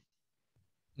one.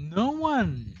 No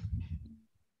one.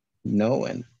 No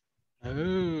one.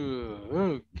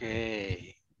 Oh,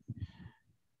 okay.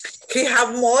 He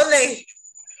have money.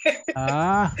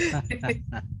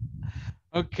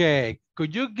 Okay,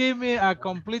 could you give me a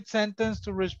complete sentence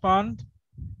to respond?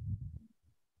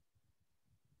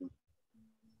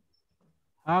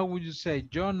 How would you say?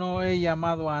 Yo no he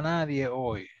llamado a nadie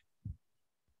hoy.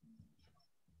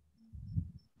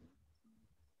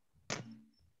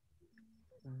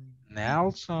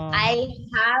 Nelson.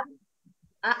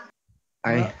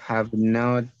 I have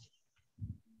not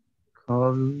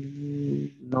called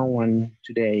no one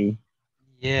today.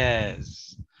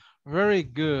 Yes, very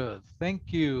good.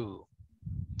 Thank you.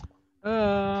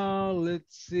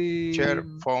 Let's see. Chair,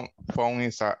 phone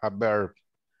is a verb.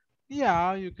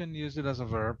 Yeah, you can use it as a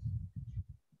verb.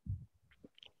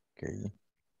 Okay.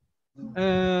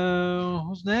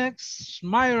 Who's next?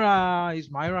 Myra.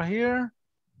 Is Myra here?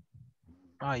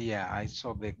 Oh yeah, I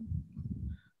saw the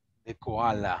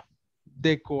koala.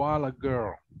 The koala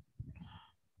girl.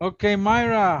 Okay,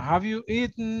 Myra, have you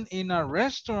eaten in a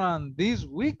restaurant this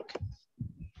week?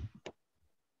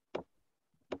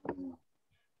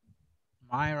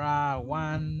 Myra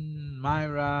 1,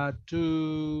 Myra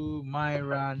 2,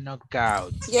 Myra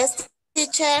knockout. Yes,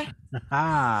 teacher.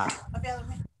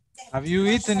 Have you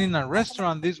eaten in a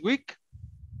restaurant this week?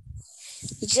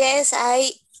 Yes, I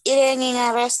eaten in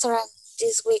a restaurant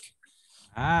this week.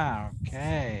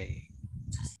 Okay.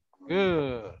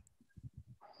 Good.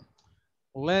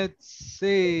 Let's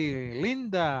see,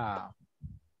 Linda.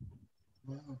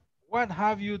 What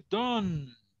have you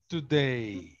done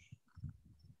today?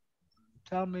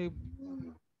 Tell me a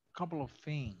couple of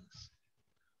things.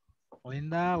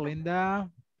 Linda, Linda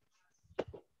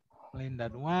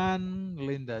 1,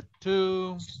 Linda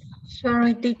 2.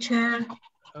 Sorry, teacher.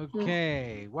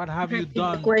 Okay, what have you Repeat the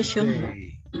done question.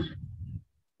 today?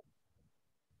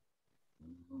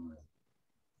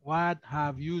 What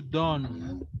have you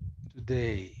done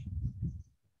today?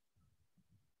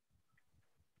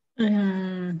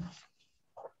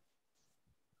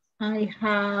 I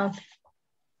have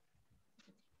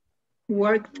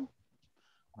worked.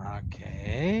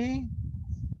 Okay.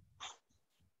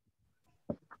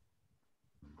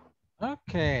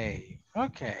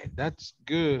 Okay, that's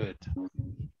good.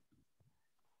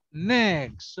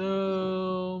 Next,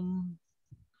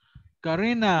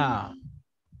 Karina.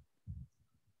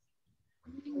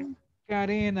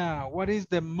 Karina, what is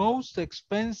the most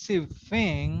expensive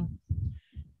thing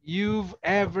you've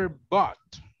ever bought?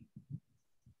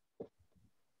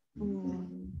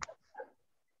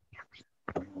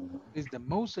 Is the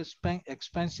most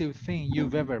expensive thing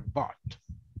you've ever bought?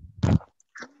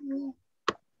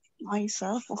 My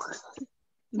cell phone.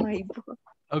 My book.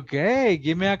 Okay,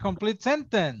 give me a complete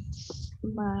sentence.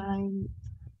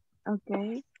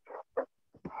 Okay.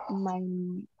 My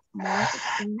most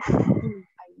expensive thing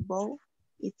I bought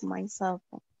is my cell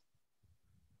phone.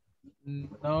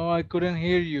 No, I couldn't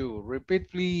hear you. Repeat,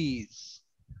 please.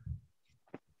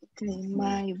 Okay,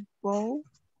 my most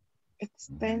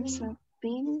expensive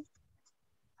thing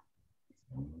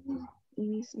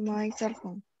is my cell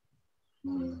phone.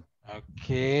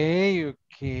 Okay.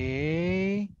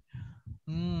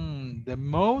 The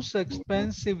most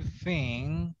expensive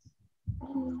thing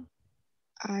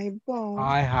I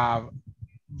have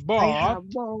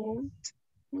bought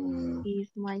is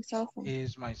my cell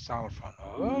phone.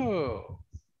 Oh,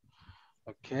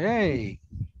 okay.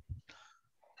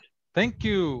 Thank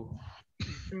you.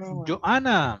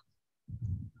 Joanna.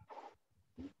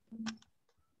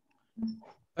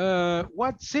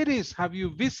 What cities have you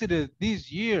visited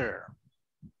this year?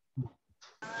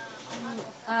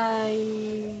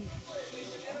 I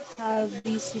have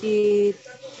visited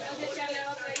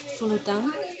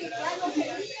Sultan.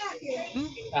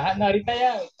 Ajá, no, ahorita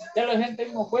ya lo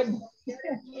sentimos bueno.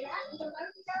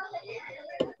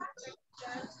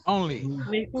 Only.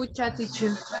 Me escucha,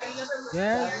 teacher.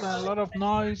 Yes, a lot of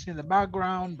noise in the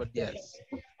background, but yes.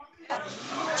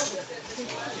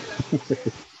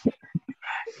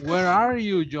 Where are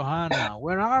you, Johanna?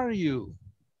 Where are you?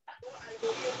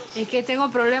 Es que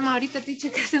tengo problemas ahorita, teacher,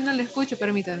 que no le escucho,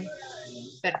 permítame.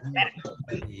 Espera.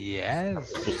 Yes.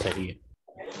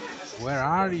 Where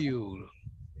are you?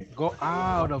 Go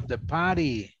out of the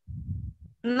party.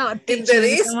 No, teacher,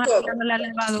 estamos arreglando la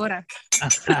lavadora.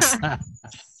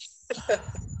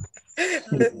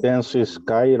 Tensis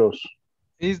Kairos.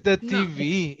 It's the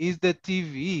TV. It's the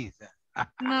TV.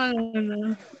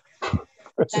 No.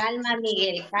 Calma,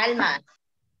 Miguel, calma.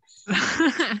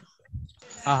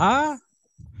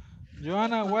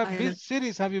 Joanna, what big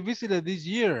cities have you visited this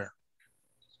year?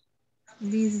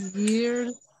 This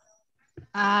year,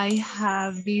 I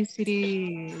have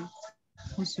visited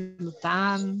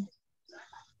Sultan,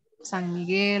 San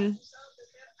Miguel,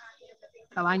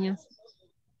 Cabañas.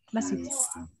 That's it.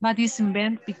 But it's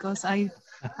invent because I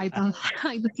don't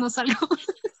know salgo.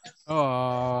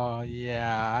 Oh,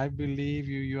 yeah, I believe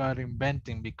you are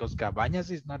inventing because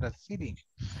Cabañas is not a city.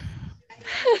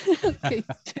 Okay.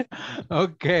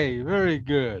 Okay, very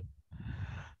good.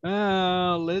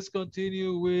 Let's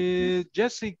continue with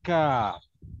Jessica.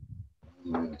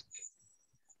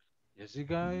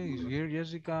 Jessica is here,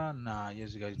 Jessica? Nah,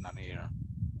 Jessica is not here.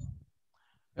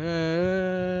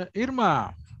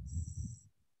 Irma.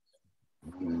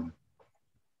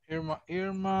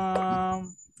 Irma.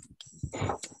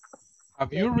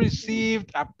 Have you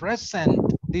received a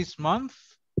present this month?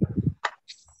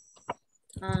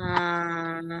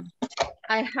 I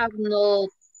have not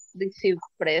received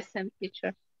present,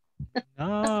 teacher.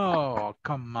 No,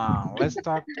 come on. Let's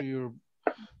talk to your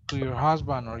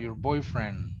husband or your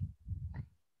boyfriend.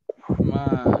 Come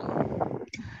on.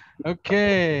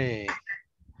 Okay.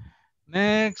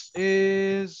 Next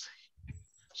is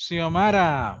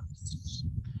Xiomara.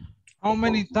 How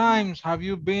many times have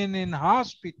you been in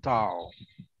hospital?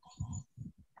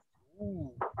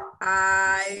 Ooh.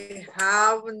 I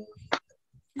haven't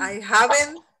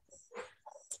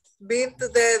been to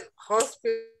the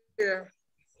hospital.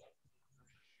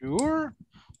 Sure?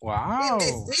 Wow.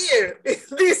 In this year.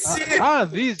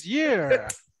 This year.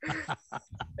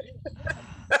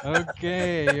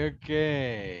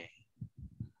 Okay.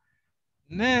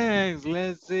 Next,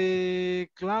 let's see.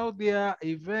 Claudia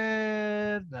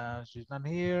Yvette. She's not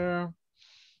here.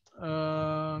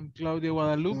 Claudia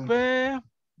Guadalupe.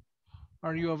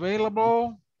 Are you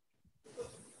available?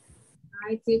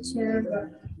 Hi,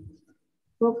 teacher.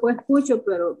 Poco escucho,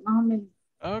 pero más o menos.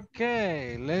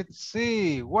 Okay, let's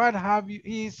see. What have you,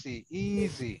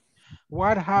 easy.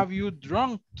 What have you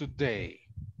drunk today?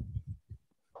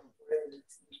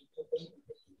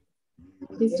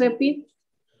 Please repeat.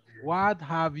 What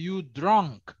have you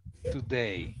drunk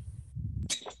today?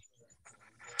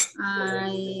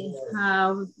 I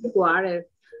have water.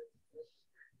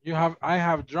 I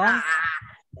have drunk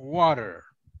water.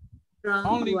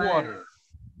 Only water.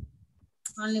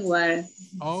 Only water.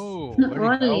 Oh,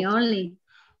 only.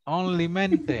 Only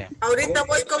mente. Ahorita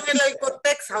voy con el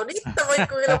Alcotex. Ahorita voy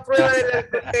con la prueba del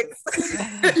Alcotex.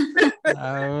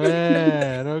 A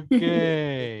ver,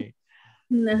 okay.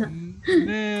 No.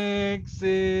 Next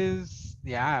is,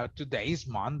 today is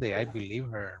Monday, I believe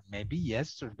her. Maybe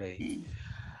yesterday.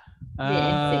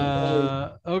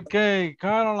 Okay,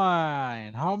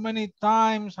 Caroline, how many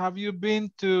times have you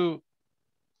been to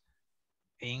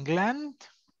England?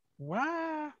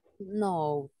 What?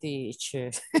 No,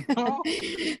 teacher.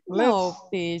 No,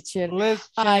 teacher. Let's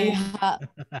I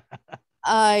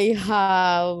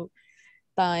have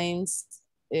times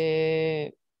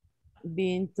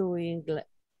been to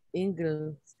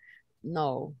England.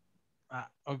 No.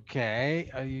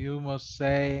 Okay, you must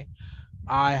say,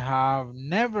 I have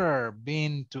never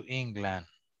been to England.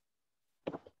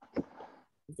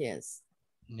 Yes.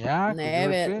 Yeah.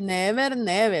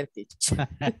 Never, teacher.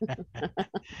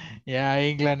 Yeah,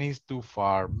 England is too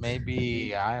far.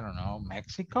 Maybe, I don't know,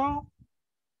 Mexico?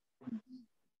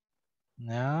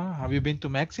 No. Have you been to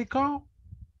Mexico?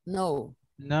 No.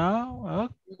 No?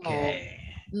 Okay.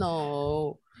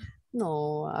 No.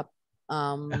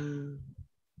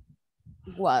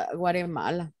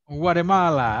 Guatemala.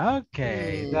 Guatemala,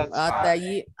 okay. That's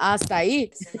hasta ahí.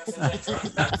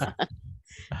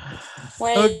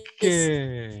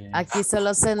 Okay. Aquí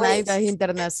solo Zenaida es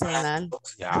internacional.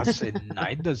 Ya,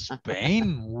 Zenaida,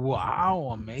 Spain.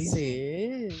 Wow,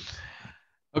 amazing. Sí.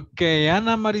 Okay,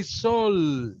 Ana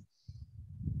Marisol.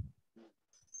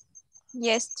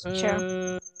 Yes,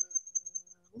 teacher.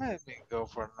 Let me go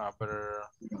for another.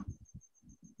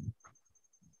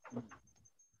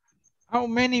 How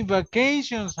many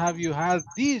vacations have you had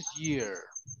this year?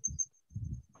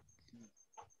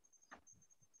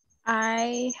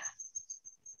 I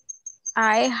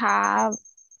have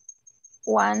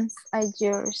once a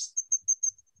year.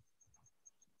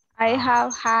 I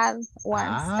have had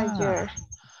once a year.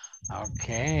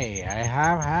 Okay, I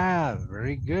have had.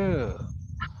 Very good.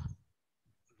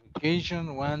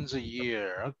 Vacation once a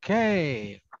year.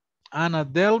 Okay. Ana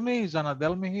Delmi, is Ana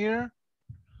Delmi here?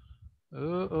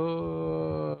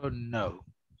 No.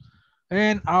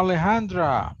 And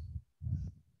Alejandra.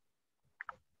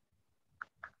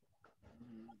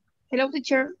 Hello,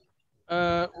 teacher.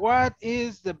 What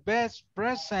is the best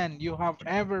present you have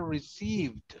ever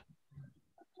received?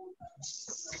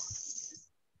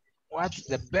 What's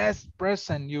the best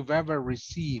present you've ever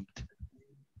received?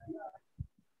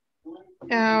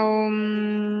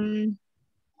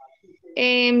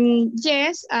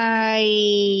 Yes,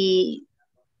 I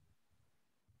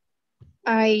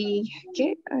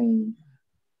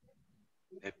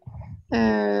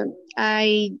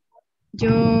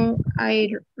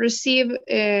receive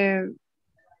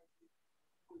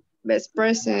best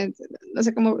present, no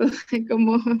sé cómo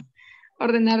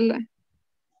ordenarla.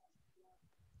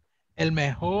 El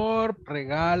mejor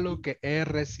regalo que he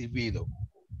recibido.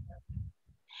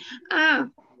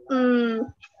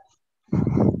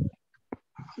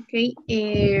 Okay.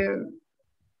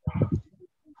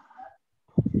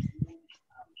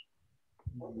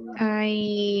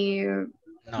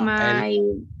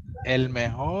 El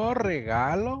mejor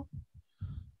regalo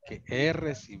que he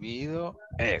recibido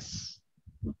es.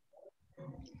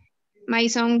 My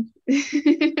son.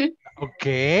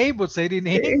 Okay, but say it in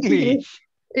English.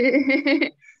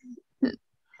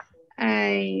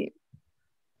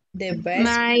 The best.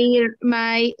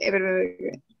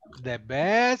 The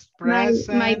best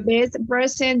present. My best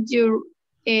present you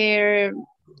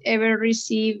ever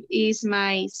received is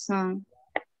my son.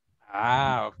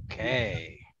 Ah,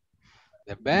 okay.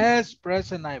 The best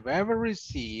present I've ever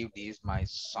received is my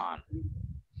son.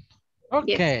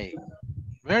 Okay. Yes.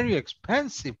 Very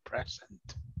expensive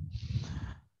present.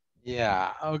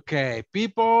 Yeah, okay,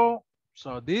 people.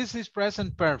 So this is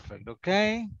present perfect,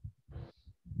 okay?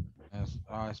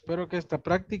 Espero que esta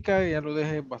práctica ya lo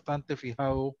deje bastante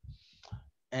fijado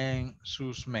en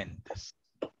sus mentes.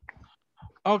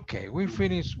 Okay, we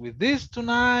finished with this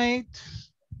tonight.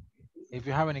 If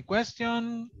you have any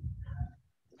question,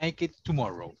 make it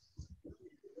tomorrow.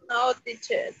 No,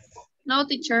 teacher. No,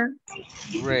 teacher.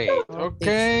 Great.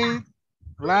 Okay.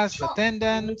 Last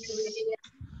attendance.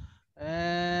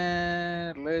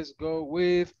 And let's go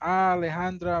with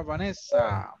Alejandra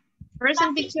Vanessa.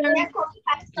 Present, teacher.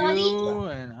 Thank you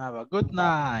and have a good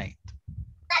night.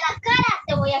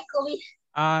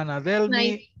 Ana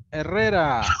Delmi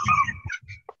Herrera.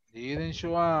 Didn't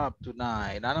show up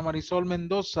tonight. Ana Marisol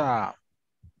Mendoza.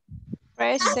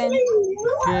 Present.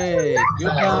 Okay,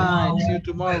 good night. See you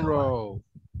tomorrow.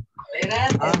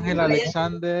 Ángel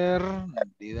Alexander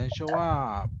didn't show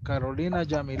up. Carolina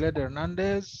Yamilet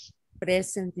Hernandez.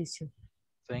 Present, teacher.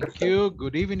 Thank you.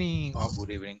 Good evening. Oh,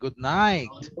 good evening. Good night.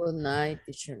 Good night,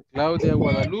 teacher. Claudia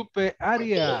Guadalupe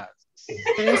Arias.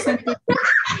 Present. Okay.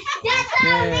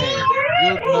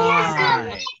 Good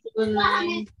night. Good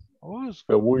night. Oh,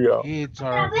 kids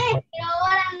are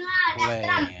playing.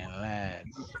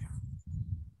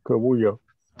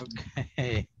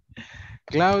 Okay.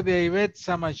 Claudia Ivette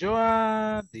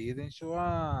Samayoa didn't show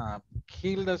up.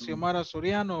 Hilda Xiomara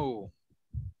Soriano.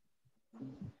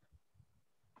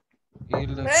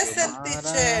 Hilda Present, Xiomara.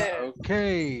 teacher.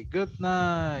 Okay, good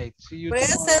night. See you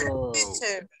Present, tomorrow.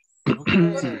 teacher. Okay.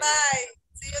 Good night.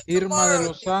 See you Irma tomorrow. de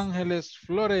Los Ángeles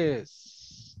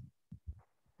Flores.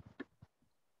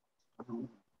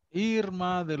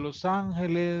 Irma de Los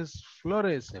Ángeles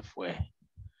Flores se fue.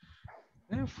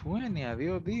 Se fue, ni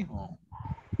adiós dijo.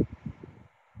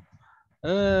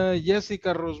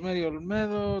 Jessica Rosemary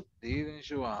Olmedo didn't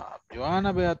show up.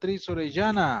 Joana Beatriz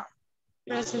Orellana.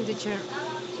 Present, teacher.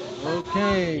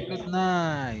 Okay, good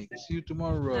night. See you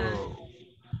tomorrow.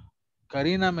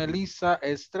 Karina Melissa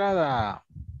Estrada.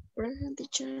 Present,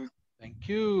 teacher. Thank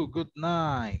you. Good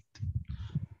night.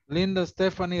 Linda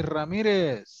Stephanie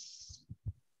Ramirez.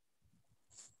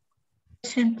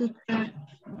 Present, teacher.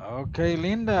 Okay,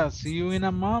 Linda. See you in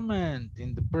a moment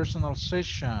in the personal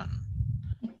session.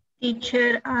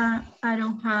 Teacher, I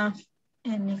don't have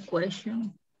any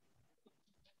question.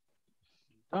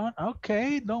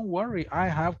 Okay, don't worry. I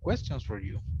have questions for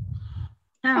you.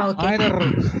 Okay.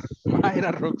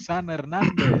 Mayra Roxana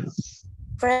Hernandez.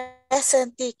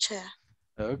 Present, teacher.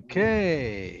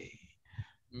 Okay.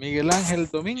 Miguel Ángel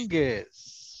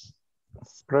Domínguez.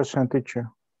 Present, teacher.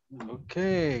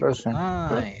 Okay, Present.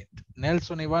 good night.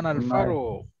 Nelson Iván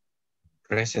Alfaro.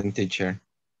 Present, teacher.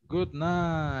 Good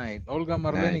night. Olga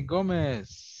Marlene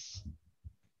Gómez.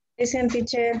 Present,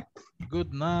 teacher.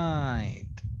 Good night.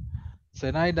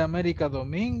 Zenaida América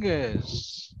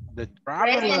Domínguez, the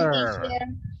traveler.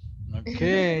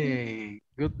 Okay.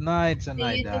 Good night,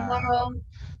 Zenaida.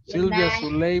 Silvia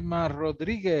Zuleima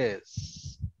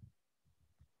Rodríguez.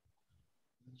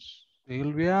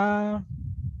 Silvia.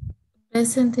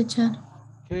 Present, teacher.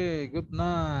 Okay, good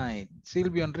night.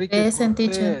 Silvio Enrique Present,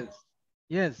 Cortés. teacher.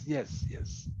 Yes.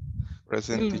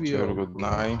 Present, Silvio. teacher. Good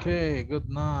night. Okay, good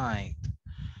night.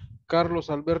 Carlos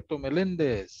Alberto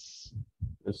Meléndez.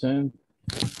 Present.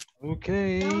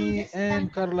 Okay,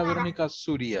 and Carla Verónica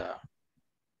Zuria.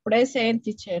 Present,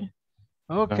 teacher.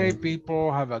 Okay,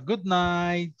 people, have a good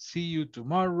night. See you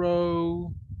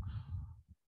tomorrow.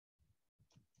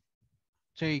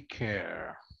 Take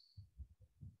care.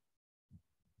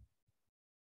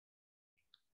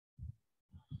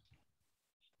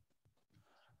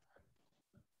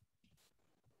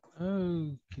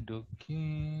 Okie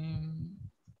dokie.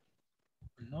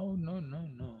 No.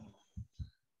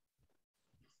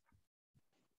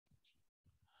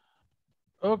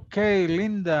 Okay,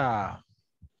 Linda.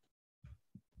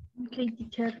 Okay,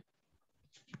 teacher.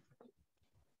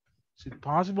 Is it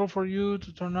possible for you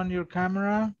to turn on your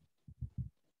camera?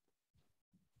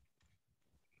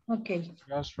 Okay.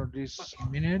 Just for these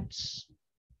minutes.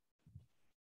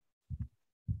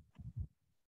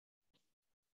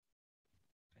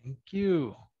 Thank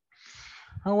you.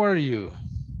 How are you?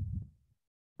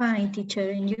 Fine, teacher,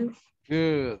 and you?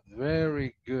 good.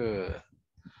 Very good.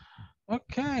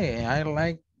 Okay, I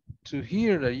like to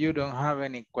hear that you don't have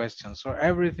any questions, so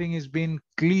everything is being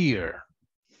clear.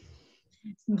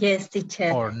 Yes,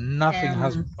 teacher. Or nothing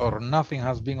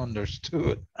has been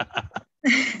understood.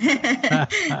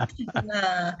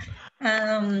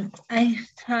 No, I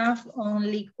have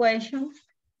only questions,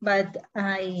 but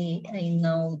I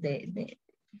know the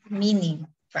meaning,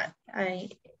 but I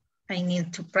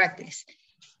need to practice.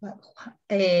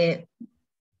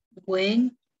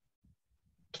 When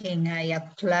can I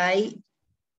apply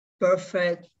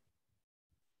perfect,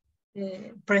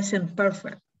 present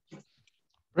perfect?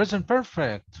 Present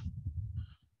perfect.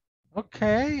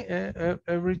 Okay,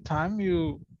 every time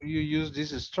you use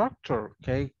this structure,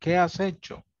 okay, ¿qué has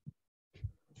hecho?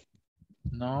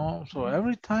 No, so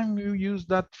every time you use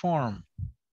that form,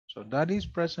 so that is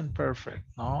present perfect,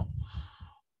 no?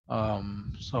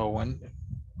 So when,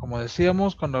 como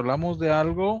decíamos, cuando hablamos de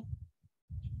algo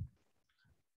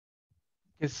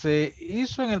que se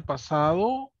hizo en el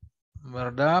pasado,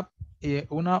 ¿verdad? Y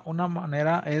una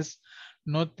manera es,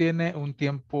 no tiene un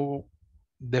tiempo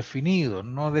definido,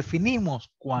 no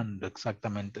definimos cuándo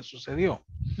exactamente sucedió,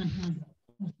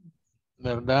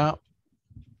 ¿verdad?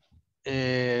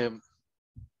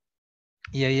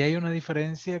 Y ahí hay una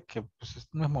diferencia que pues,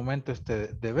 no es momento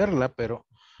de verla, pero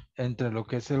entre lo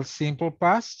que es el simple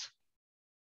past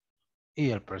y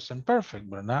el present perfect,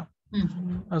 ¿verdad?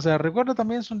 O sea, recuerda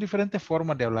también son diferentes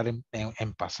formas de hablar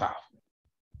en pasado,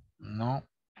 ¿no?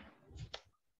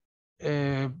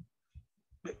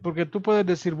 Porque tú puedes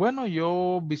decir, bueno,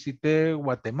 yo visité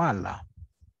Guatemala.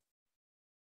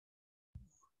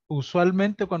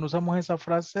 Usualmente cuando usamos esa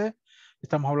frase,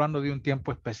 estamos hablando de un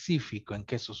tiempo específico en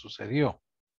que eso sucedió.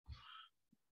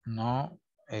 No,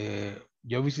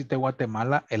 yo visité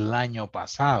Guatemala el año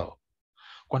pasado.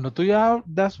 Cuando tú ya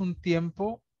das un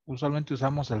tiempo, usualmente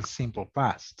usamos el simple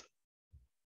past.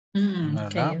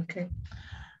 ¿Verdad? Okay.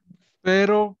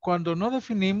 Pero cuando no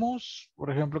definimos,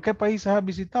 por ejemplo, ¿qué países has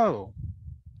visitado?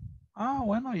 Ah,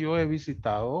 bueno, yo he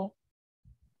visitado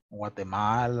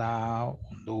Guatemala,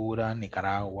 Honduras,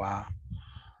 Nicaragua,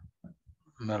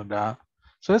 ¿verdad?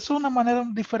 So, es una manera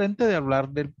diferente de hablar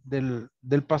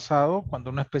del pasado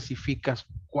cuando no especificas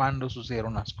cuándo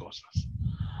sucedieron las cosas.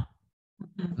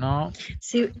 ¿No?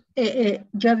 Sí,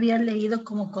 yo había leído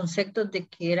como conceptos de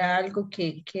que era algo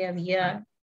que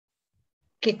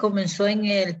comenzó en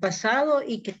el pasado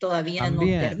y que todavía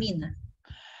También. no termina.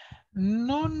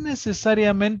 No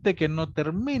necesariamente que no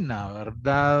termina,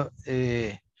 ¿verdad?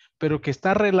 Pero que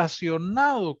está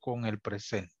relacionado con el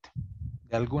presente,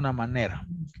 de alguna manera.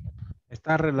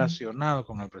 Está relacionado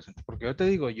con el presente. Porque yo te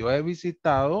digo, yo he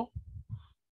visitado,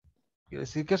 quiere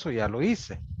decir que eso ya lo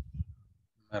hice,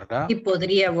 ¿verdad? Y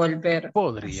podría volver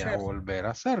volver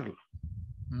a hacerlo.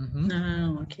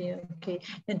 Okay.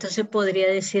 Entonces podría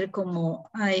decir como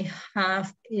I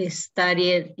have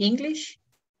studied English.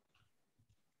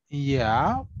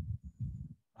 Yeah,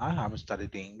 I have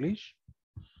studied English.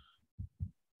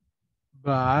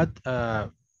 But,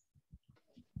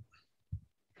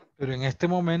 pero en este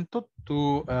momento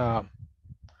tú,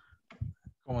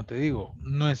 como te digo,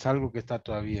 no es algo que está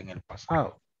todavía en el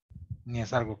pasado, ni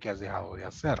es algo que has dejado de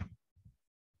hacer.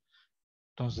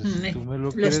 Entonces, si tú me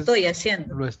lo quieres, estoy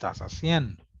haciendo. lo estás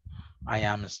haciendo. I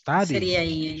am studying Sería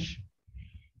English.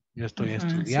 Yo estoy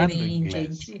estudiando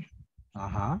inglés.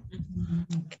 Ajá.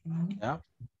 ¿Ya?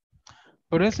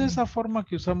 Pero es esa forma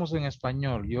que usamos en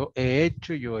español. Yo he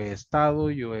hecho, yo he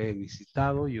estado, yo he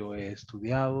visitado, yo he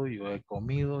estudiado, yo he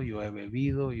comido, yo he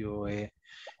bebido,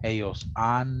 ellos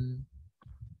han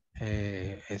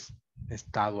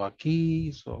estado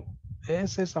aquí.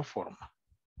 Es esa forma.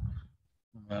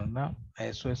 ¿Verdad?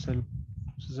 Eso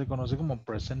se conoce como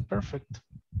present perfect.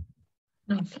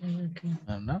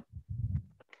 ¿Verdad?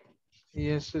 Y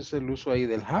ese es el uso ahí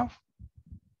del have.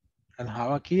 El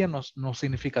have aquí ya no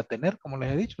significa tener, como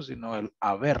les he dicho, sino el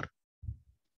haber.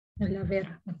 El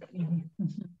haber.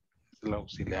 Es el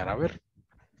auxiliar haber.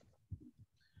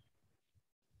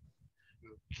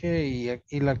 Ok,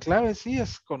 y la clave sí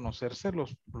es conocerse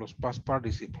los past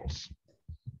participles.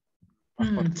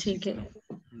 Sí,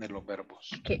 de los verbos.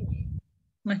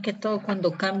 Más que todo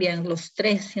cuando cambian los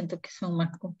tres, siento que son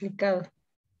más complicados.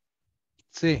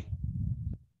 Sí.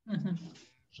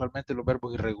 Usualmente los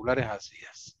verbos irregulares así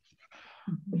es.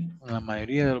 La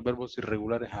mayoría de los verbos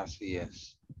irregulares así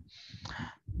es.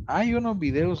 Hay unos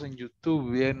videos en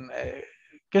YouTube bien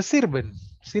que sirven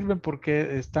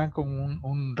porque están con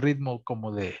un ritmo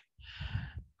como de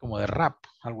rap,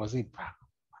 algo así.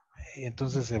 Y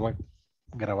entonces se va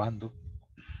grabando.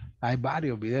 Hay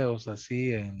varios videos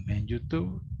así en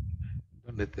YouTube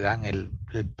donde te dan el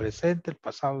presente, el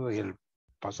pasado y el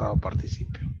pasado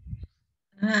participio.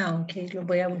 Ah, ok, lo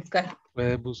voy a buscar.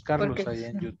 Puedes buscarlos Porque ahí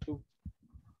en sí. YouTube,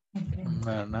 Okay.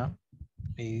 ¿verdad?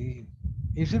 Y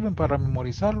sirven para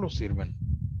memorizarlos, sirven.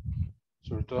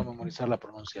 Sobre todo memorizar la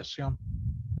pronunciación.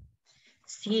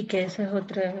 Sí, que esa es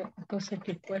otra cosa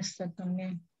que cuesta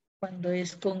también, cuando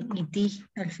es con id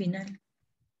al final.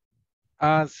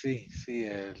 Ah, sí,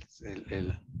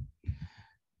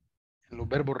 los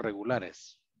verbos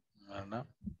regulares, ¿verdad?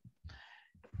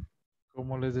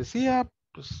 Como les decía,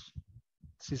 pues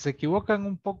si se equivocan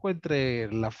un poco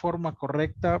entre la forma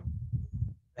correcta,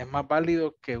 es más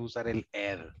válido que usar el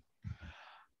ed,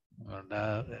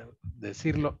 ¿verdad?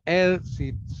 Decirlo ed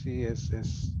sí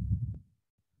es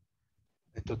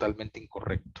totalmente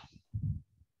incorrecto.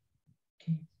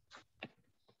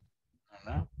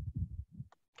 ¿Verdad?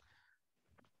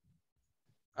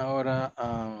 Ahora,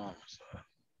 vamos a ver.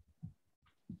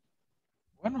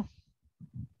 Bueno,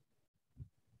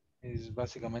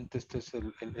 básicamente este es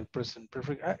el present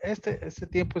perfect. Este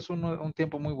tiempo es un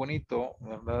tiempo muy bonito,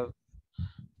 ¿verdad?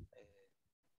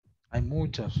 Hay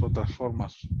muchas otras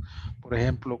formas. Por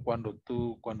ejemplo, cuando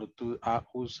tú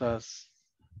usas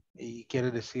y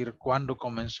quieres decir cuándo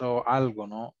comenzó algo,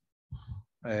 ¿no?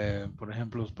 Por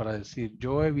ejemplo, para decir,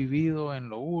 yo he vivido en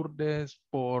Lourdes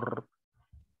por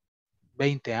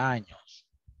 20 años.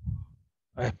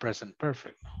 Es present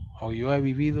perfect, ¿no? O yo he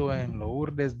vivido en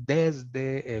Lourdes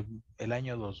desde el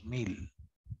año 2000.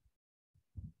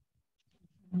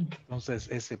 Entonces,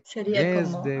 ese Sería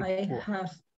como desde...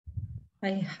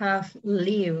 I have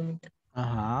lived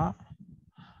Ajá.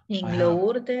 in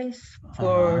Lourdes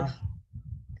for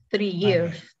 3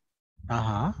 years.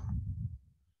 Ajá.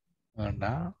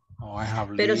 ¿Verdad? O I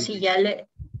have Pero lived. si ya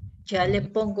le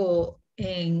pongo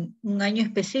en un año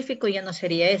específico, ya no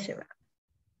sería ese, ¿verdad?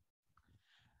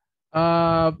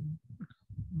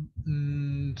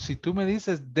 Si tú me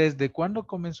dices desde cuándo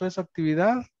comenzó esa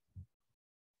actividad,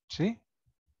 sí.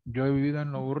 Yo he vivido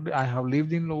en Lourdes. I have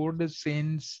lived in Lourdes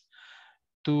since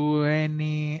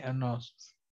 2001.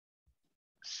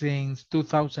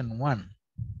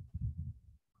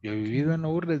 Yo he vivido en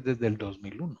Lourdes desde el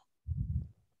 2001.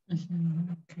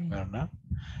 ¿Verdad?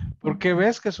 Porque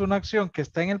ves que es una acción que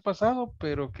está en el pasado,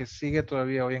 pero que sigue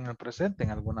todavía hoy en el presente,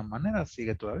 en alguna manera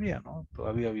sigue todavía, ¿no?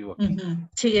 Todavía vivo aquí.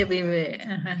 Sigue, vive,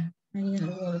 ajá. Ahí en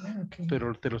Lourdes, okay.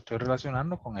 Pero te lo estoy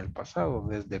relacionando con el pasado,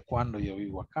 desde cuando yo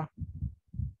vivo acá.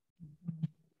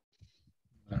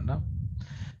 ¿Verdad?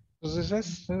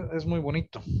 Entonces es muy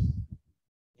bonito.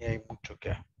 Y hay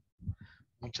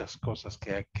muchas cosas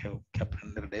que hay que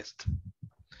aprender de esto.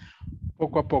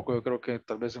 Poco a poco, yo creo que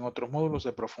tal vez en otros módulos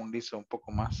se profundiza un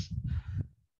poco más.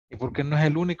 Y porque no es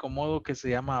el único modo que se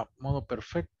llama modo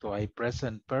perfecto. Hay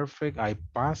present perfect, hay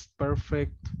past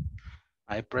perfect,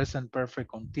 hay present perfect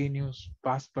continuous,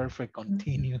 past perfect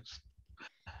continuous.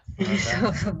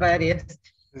 Son varios.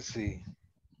 Sí,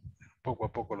 poco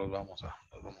a poco los vamos a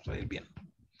ir viendo.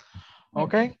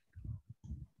 Okay.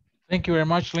 Thank you very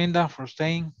much, Linda, for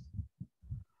staying.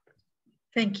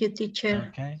 Thank you, teacher.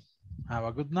 Okay. Have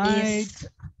a good night.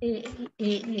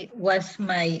 It was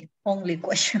my only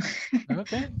question.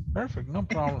 Okay, perfect, no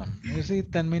problem. You see,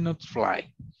 10 minutes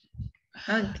fly.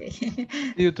 Okay. See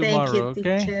you tomorrow, Thank you,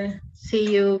 teacher. okay?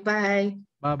 See you, bye.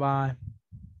 Bye-bye.